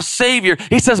 Be my Savior.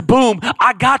 He says, boom,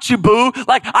 I got you, boo.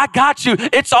 Like, I got you.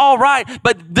 It's all right.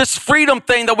 But this freedom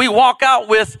thing that we walk out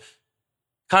with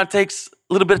kind of takes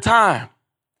a little bit of time.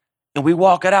 And we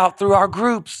walk it out through our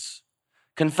groups.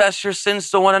 Confess your sins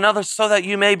to one another so that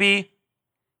you may be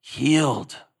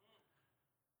healed.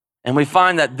 And we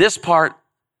find that this part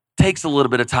takes a little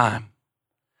bit of time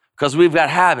because we've got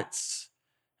habits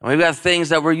and we've got things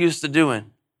that we're used to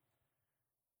doing.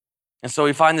 And so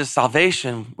we find this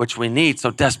salvation, which we need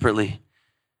so desperately,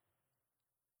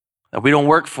 that we don't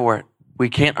work for it. We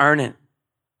can't earn it.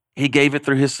 He gave it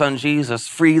through His Son, Jesus,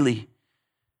 freely.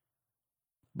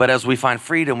 But as we find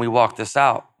freedom, we walk this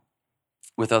out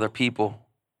with other people.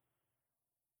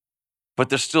 But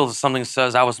there's still something that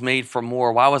says, I was made for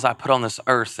more. Why was I put on this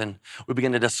earth? And we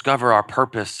begin to discover our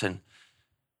purpose, and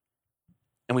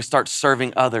we start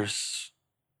serving others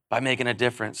by making a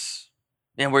difference.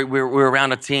 And we're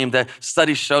around a team that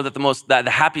studies show that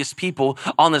the happiest people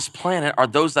on this planet are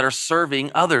those that are serving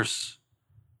others.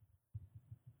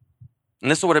 And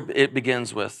this is what it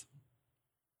begins with.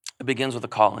 It begins with a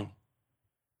calling.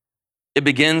 It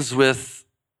begins with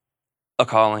a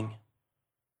calling.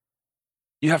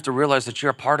 You have to realize that you're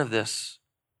a part of this.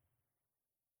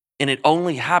 And it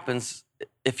only happens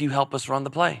if you help us run the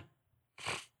play.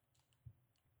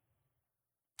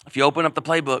 If you open up the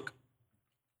playbook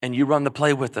and you run the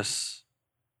play with us.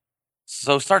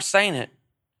 So start saying it.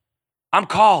 I'm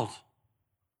called.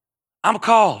 I'm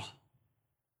called.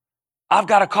 I've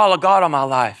got a call of God on my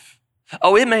life.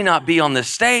 Oh, it may not be on this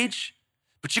stage,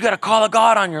 but you got a call of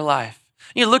God on your life.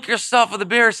 You look yourself in the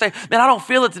mirror and say, man, I don't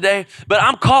feel it today, but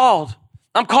I'm called.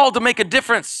 I'm called to make a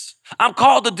difference. I'm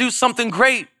called to do something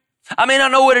great. I may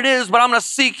not know what it is, but I'm going to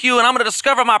seek you and I'm going to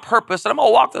discover my purpose and I'm going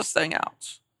to walk this thing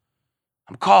out.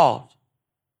 I'm called.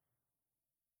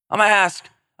 I'm going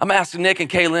to ask Nick and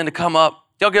Kaylin to come up.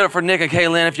 Y'all get up for Nick and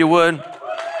Kaylin if you would.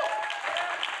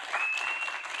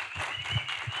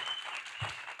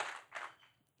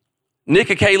 Nick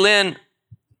and Kaylin,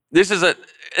 this is a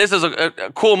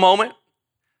cool moment.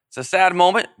 It's a sad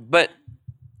moment, but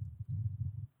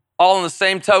all in the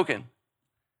same token.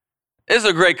 This is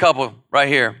a great couple right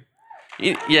here.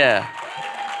 Yeah.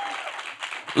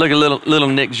 Look at little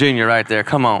Nick Jr. right there.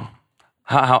 Come on.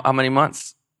 How many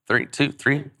months? 3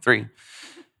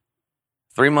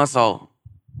 months old.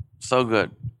 So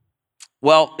good.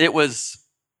 Well, it was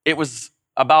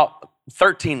about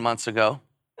 13 months ago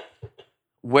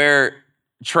where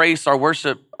Trace, our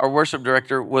worship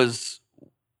director, was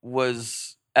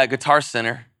at Guitar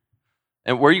Center.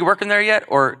 And were you working there yet?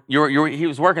 Or he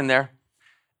was working there.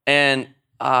 And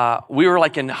we were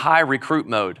like in high recruit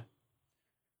mode.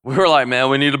 We were like, man,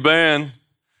 we need a band.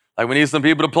 Like we need some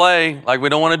people to play. Like we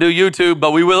don't want to do YouTube,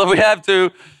 but we will if we have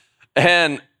to.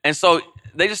 And so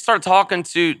they just started talking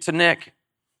to Nick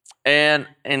and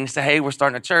said, hey, we're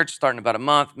starting a church, starting in about a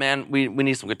month, man. We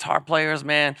need some guitar players,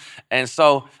 man. And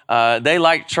so they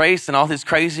like Trace and all his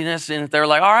craziness. And they're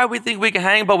like, all right, we think we can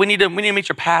hang, but we need to meet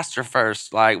your pastor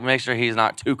first. Like make sure he's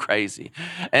not too crazy.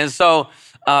 And so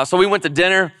we went to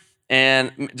dinner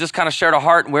and just kind of shared our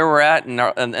heart and where we're at and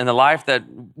the life that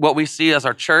what we see as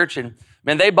our church. And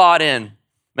man, they bought in.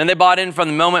 Man, they bought in from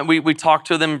the moment we talked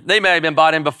to them. They may have been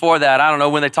bought in before that. I don't know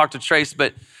when they talked to Trace,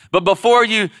 but before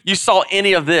you saw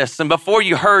any of this and before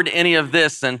you heard any of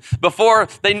this and before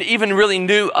they even really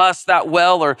knew us that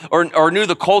well or knew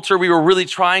the culture we were really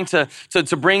trying to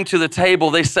bring to the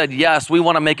table, they said, yes, we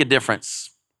want to make a difference.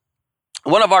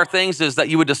 One of our things is that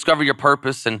you would discover your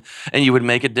purpose and you would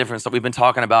make a difference that we've been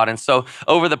talking about. And so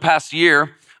over the past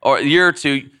year or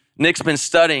two, Nick's been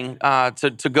studying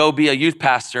to go be a youth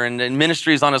pastor and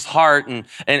ministry is on his heart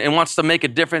and wants to make a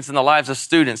difference in the lives of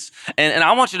students. And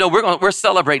I want you to know we're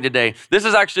celebrating today. This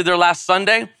is actually their last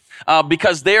Sunday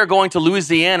because they are going to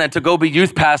Louisiana to go be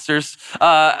youth pastors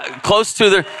close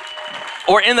to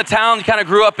or in the town you kind of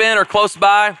grew up in or close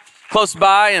by.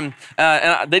 And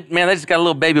they just got a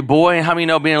little baby boy. How many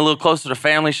know being a little closer to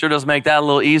family sure does make that a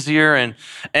little easier? And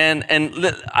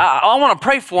I want to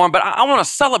pray for them, but I want to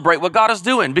celebrate what God is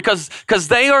doing because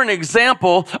they are an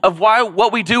example of why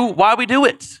we do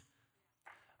it.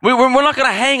 We're not going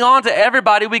to hang on to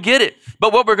everybody. We get it.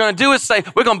 But what we're going to do is say,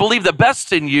 we're going to believe the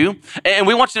best in you. And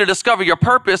we want you to discover your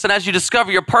purpose. And as you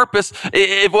discover your purpose,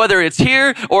 whether it's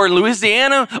here or in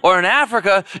Louisiana or in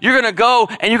Africa, you're going to go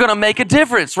and you're going to make a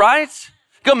difference, right?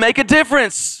 You're going to make a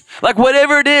difference. Like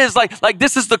whatever it is, like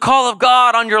this is the call of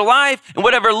God on your life. And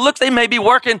whatever it looks, they may be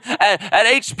working at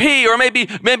HP or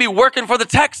maybe working for the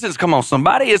Texans. Come on,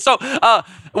 somebody. And so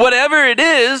whatever it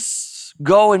is,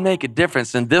 go and make a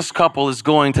difference. And this couple is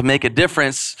going to make a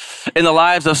difference in the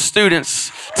lives of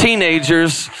students,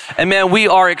 teenagers. And man, we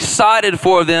are excited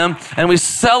for them and we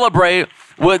celebrate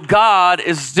what God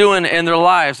is doing in their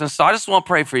lives. And so I just want to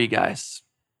pray for you guys.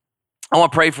 I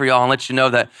want to pray for y'all and let you know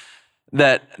that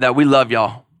we love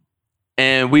y'all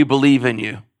and we believe in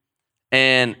you.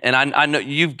 And I know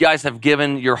you guys have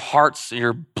given your hearts,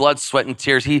 your blood, sweat, and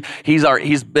tears.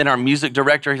 He's been our music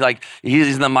director.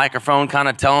 He's in the microphone, kind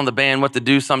of telling the band what to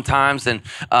do sometimes. And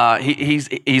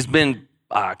he's been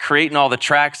creating all the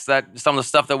tracks some of the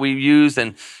stuff that we use,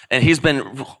 and he's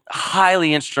been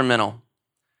highly instrumental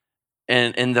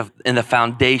in the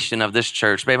foundation of this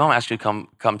church. Babe, I'm gonna ask you to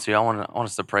come to you. I want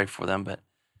us to pray for them, but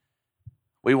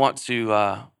we want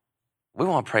to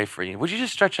pray for you. Would you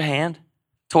just stretch a hand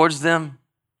towards them?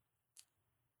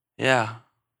 Yeah.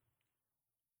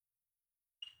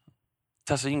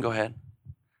 Tessa, you can go ahead.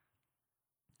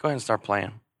 Go ahead and start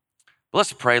playing. But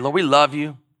let's pray. Lord, we love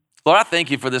you. Lord, I thank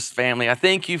you for this family. I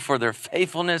thank you for their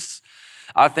faithfulness.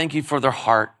 I thank you for their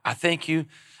heart. I thank you,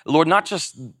 Lord, not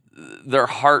just their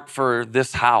heart for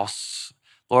this house,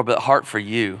 Lord, but heart for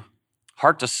you,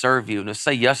 heart to serve you and to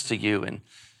say yes to you. And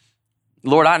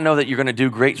Lord, I know that you're going to do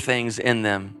great things in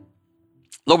them.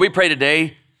 Lord, we pray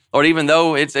today, Lord, even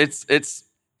though it's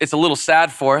a little sad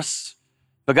for us,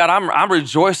 but God, I'm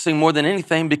rejoicing more than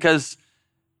anything because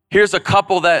Here's a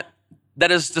couple that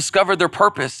has discovered their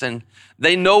purpose, and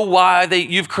they know why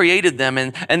you've created them,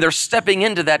 and they're stepping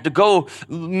into that to go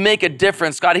make a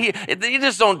difference. God, he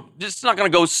just not going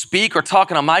to go speak or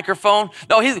talk in a microphone.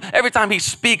 No, every time he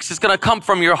speaks, it's going to come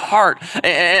from your heart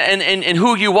and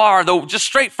who you are. Though, just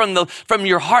straight from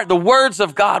your heart, the words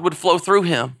of God would flow through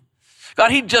him.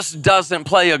 God, he just doesn't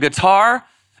play a guitar.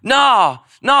 No,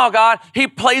 God, he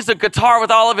plays the guitar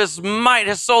with all of his might,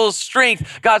 his soul's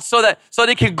strength, God, so that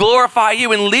he can glorify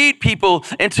you and lead people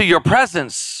into your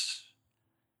presence.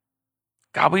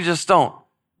 God, we just don't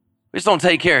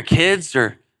take care of kids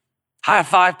or high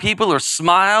five people or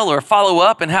smile or follow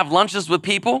up and have lunches with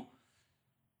people.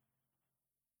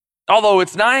 Although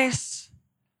it's nice,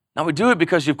 now we do it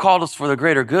because you've called us for the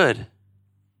greater good.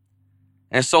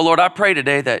 And so, Lord, I pray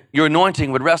today that your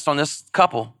anointing would rest on this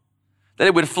couple, that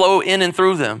it would flow in and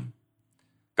through them.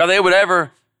 God, they would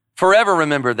forever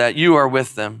remember that you are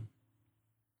with them,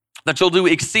 that you'll do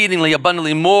exceedingly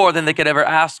abundantly more than they could ever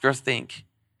ask or think.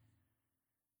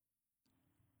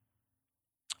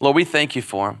 Lord, we thank you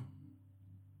for them.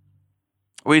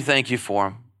 We thank you for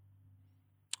them.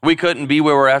 We couldn't be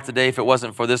where we're at today if it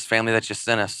wasn't for this family that you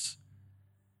sent us.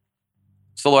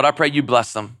 So, Lord, I pray you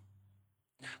bless them.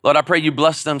 Lord, I pray you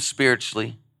bless them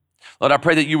spiritually. Lord, I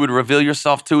pray that you would reveal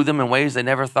yourself to them in ways they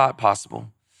never thought possible.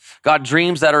 God,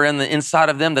 dreams that are in the inside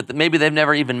of them that maybe they've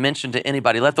never even mentioned to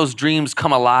anybody, let those dreams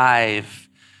come alive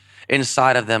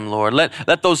inside of them, Lord.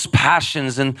 Let those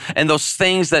passions and those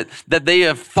things that they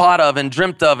have thought of and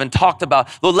dreamt of and talked about,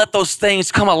 Lord, let those things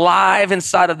come alive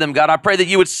inside of them, God. I pray that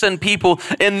you would send people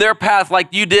in their path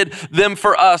like you did them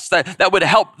for us, that would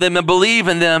help them and believe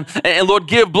in them. And Lord,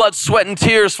 give blood, sweat, and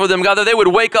tears for them, God, that they would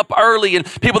wake up early and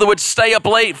people that would stay up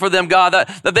late for them, God,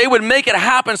 that they would make it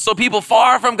happen so people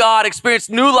far from God experience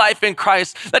new life in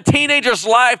Christ, that teenagers'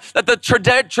 life, that the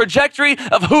trajectory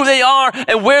of who they are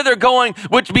and where they're going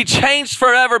would be changed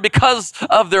forever because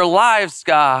of their lives,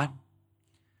 God.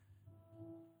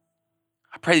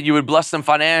 I pray that you would bless them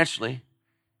financially.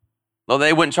 Though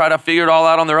they wouldn't try to figure it all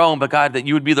out on their own, but God, that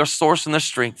you would be their source and their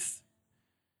strength.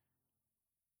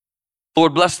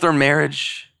 Lord, bless their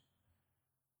marriage.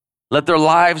 Let their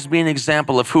lives be an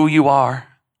example of who you are.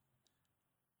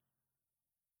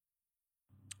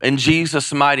 In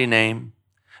Jesus' mighty name.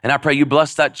 And I pray you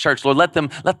bless that church, Lord. Let them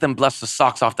bless the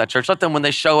socks off that church. Let them, when they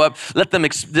show up, let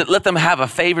them have a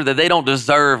favor that they don't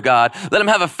deserve, God. Let them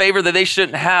have a favor that they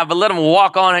shouldn't have, but let them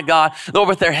walk on it, God. Lord,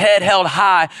 with their head held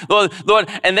high, Lord,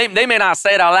 and they may not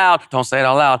say it out loud. Don't say it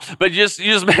out loud, but you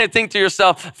just may think to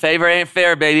yourself, favor ain't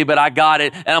fair, baby, but I got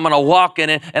it, and I'm gonna walk in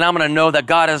it, and I'm gonna know that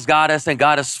God has got us, and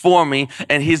God is for me,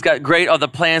 and He's got great are the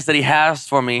plans that He has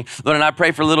for me, Lord. And I pray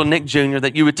for little Nick Jr.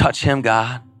 that you would touch him,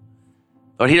 God.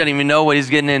 Lord, he doesn't even know what he's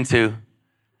getting into.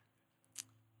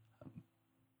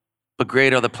 But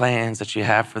great are the plans that you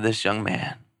have for this young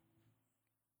man.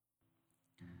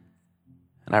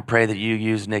 And I pray that you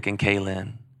use Nick and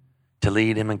Kaylin to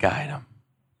lead him and guide him.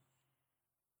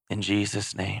 In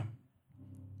Jesus' name,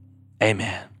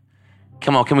 amen.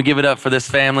 Come on, can we give it up for this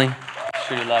family? I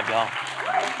truly love y'all.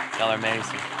 Y'all are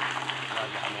amazing. I love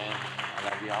y'all, man. I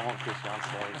love y'all. I won't kiss you on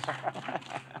stage.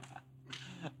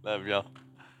 Love y'all.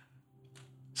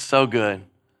 So good.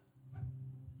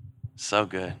 So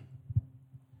good.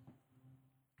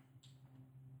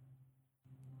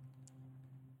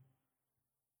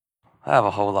 I have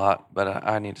a whole lot, but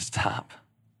I need to stop.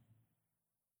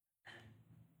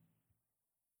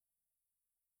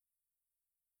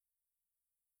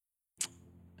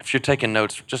 If you're taking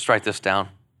notes, just write this down.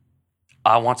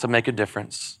 I want to make a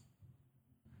difference.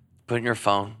 Put it in your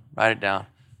phone, write it down.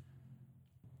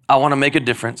 I want to make a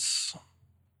difference.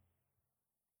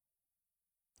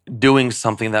 Doing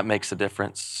something that makes a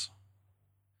difference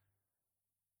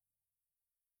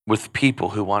with people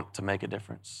who want to make a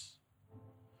difference.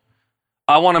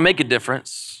 I want to make a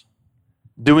difference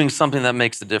doing something that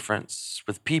makes a difference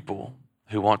with people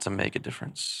who want to make a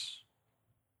difference.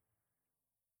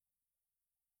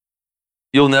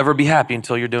 You'll never be happy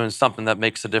until you're doing something that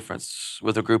makes a difference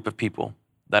with a group of people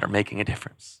that are making a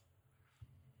difference.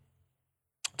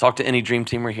 Talk to any dream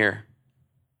teamer here.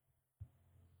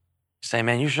 Say,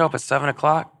 man, you show up at 7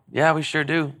 o'clock? Yeah, we sure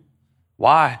do.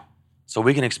 Why? So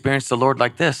we can experience the Lord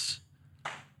like this.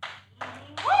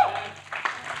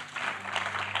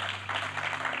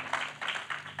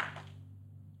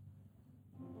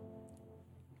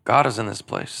 God is in this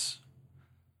place.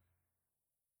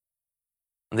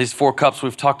 And these 4 cups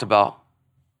we've talked about,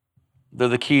 they're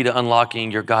the key to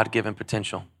unlocking your God-given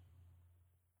potential.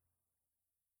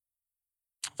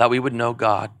 That we would know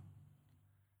God,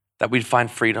 that we'd find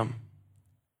freedom,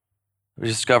 we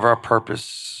discover our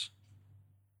purpose,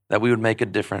 that we would make a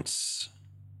difference.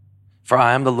 For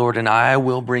I am the Lord, and I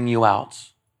will bring you out.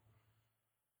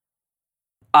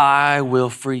 I will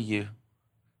free you.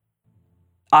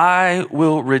 I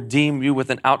will redeem you with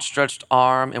an outstretched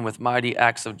arm and with mighty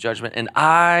acts of judgment, and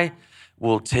I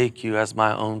will take you as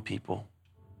my own people.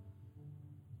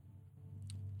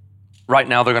 Right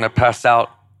now, they're going to pass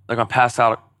out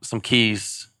some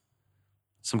keys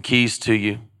to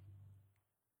you.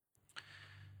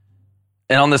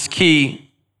 And on this key,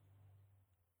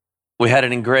 we had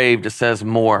it engraved. It says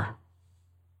more.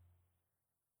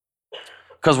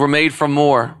 Because we're made for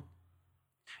more.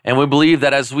 And we believe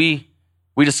that as we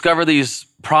discover these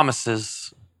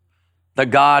promises that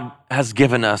God has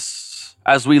given us,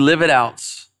 as we live it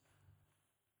out,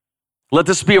 let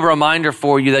this be a reminder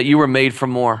for you that you were made for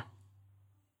more.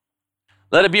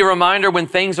 Let it be a reminder when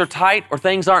things are tight or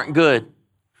things aren't good,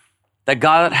 that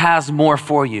God has more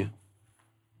for you.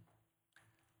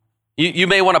 You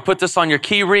may want to put this on your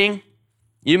key ring.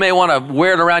 You may want to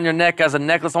wear it around your neck as a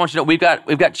necklace. I want you to know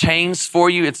we've got chains for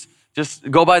you. It's just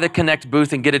go by the Connect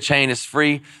booth and get a chain. It's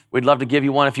free. We'd love to give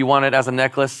you one if you want it as a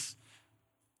necklace.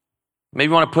 Maybe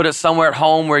you want to put it somewhere at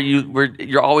home where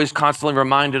you're always constantly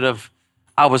reminded of,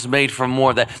 I was made for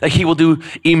more, that he will do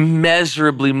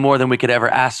immeasurably more than we could ever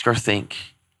ask or think.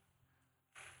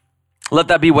 Let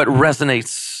that be what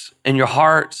resonates in your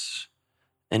heart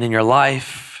and in your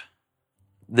life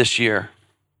this year.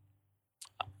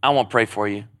 I want to pray for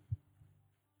you.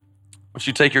 Once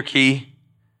you take your key,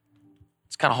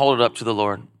 just kind of hold it up to the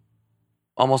Lord.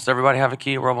 Almost everybody have a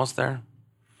key? We're almost there.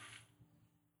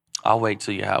 I'll wait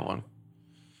till you have one.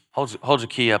 Hold your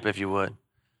key up if you would.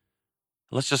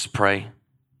 Let's just pray.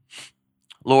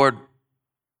 Lord,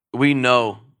 we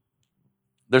know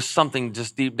there's something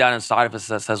just deep down inside of us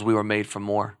that says we were made for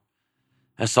more.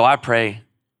 And so I pray,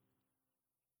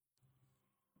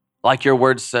 like your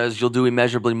word says, you'll do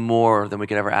immeasurably more than we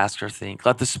could ever ask or think.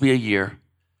 Let this be a year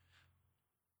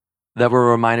that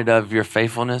we're reminded of your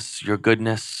faithfulness, your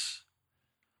goodness.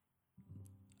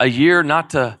 A year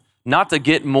not to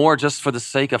get more just for the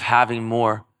sake of having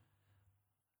more,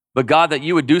 but God, that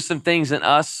you would do some things in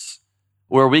us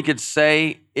where we could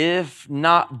say, if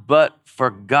not but for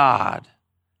God.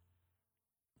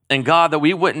 And God, that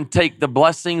we wouldn't take the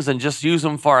blessings and just use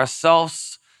them for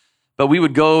ourselves, but we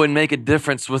would go and make a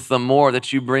difference with the more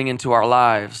that you bring into our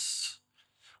lives.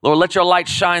 Lord, let your light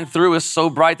shine through us so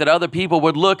bright that other people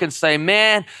would look and say,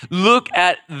 man, look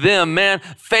at them, man.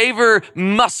 Favor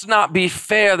must not be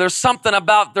fair. There's something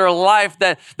about their life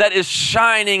that is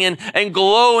shining and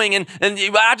glowing. And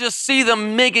I just see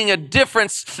them making a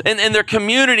difference in their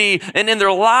community and in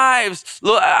their lives.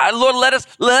 Lord,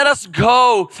 let us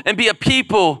go and be a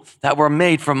people that were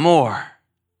made for more.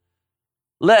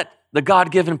 Let the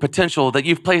God-given potential that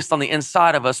you've placed on the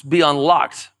inside of us be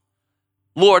unlocked.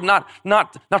 Lord, not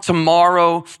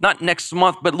tomorrow, not next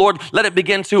month, but Lord, let it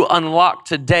begin to unlock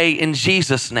today in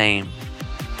Jesus' name.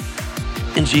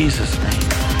 In Jesus' name.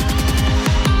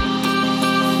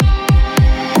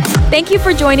 Thank you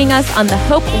for joining us on the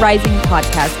Hope Rising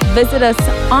podcast. Visit us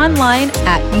online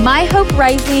at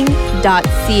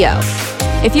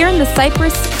myhoperising.co. If you're in the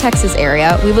Cypress, Texas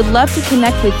area, we would love to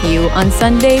connect with you on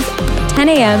Sundays, 10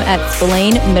 a.m. at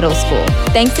Spillane Middle School.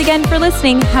 Thanks again for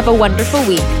listening. Have a wonderful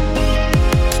week.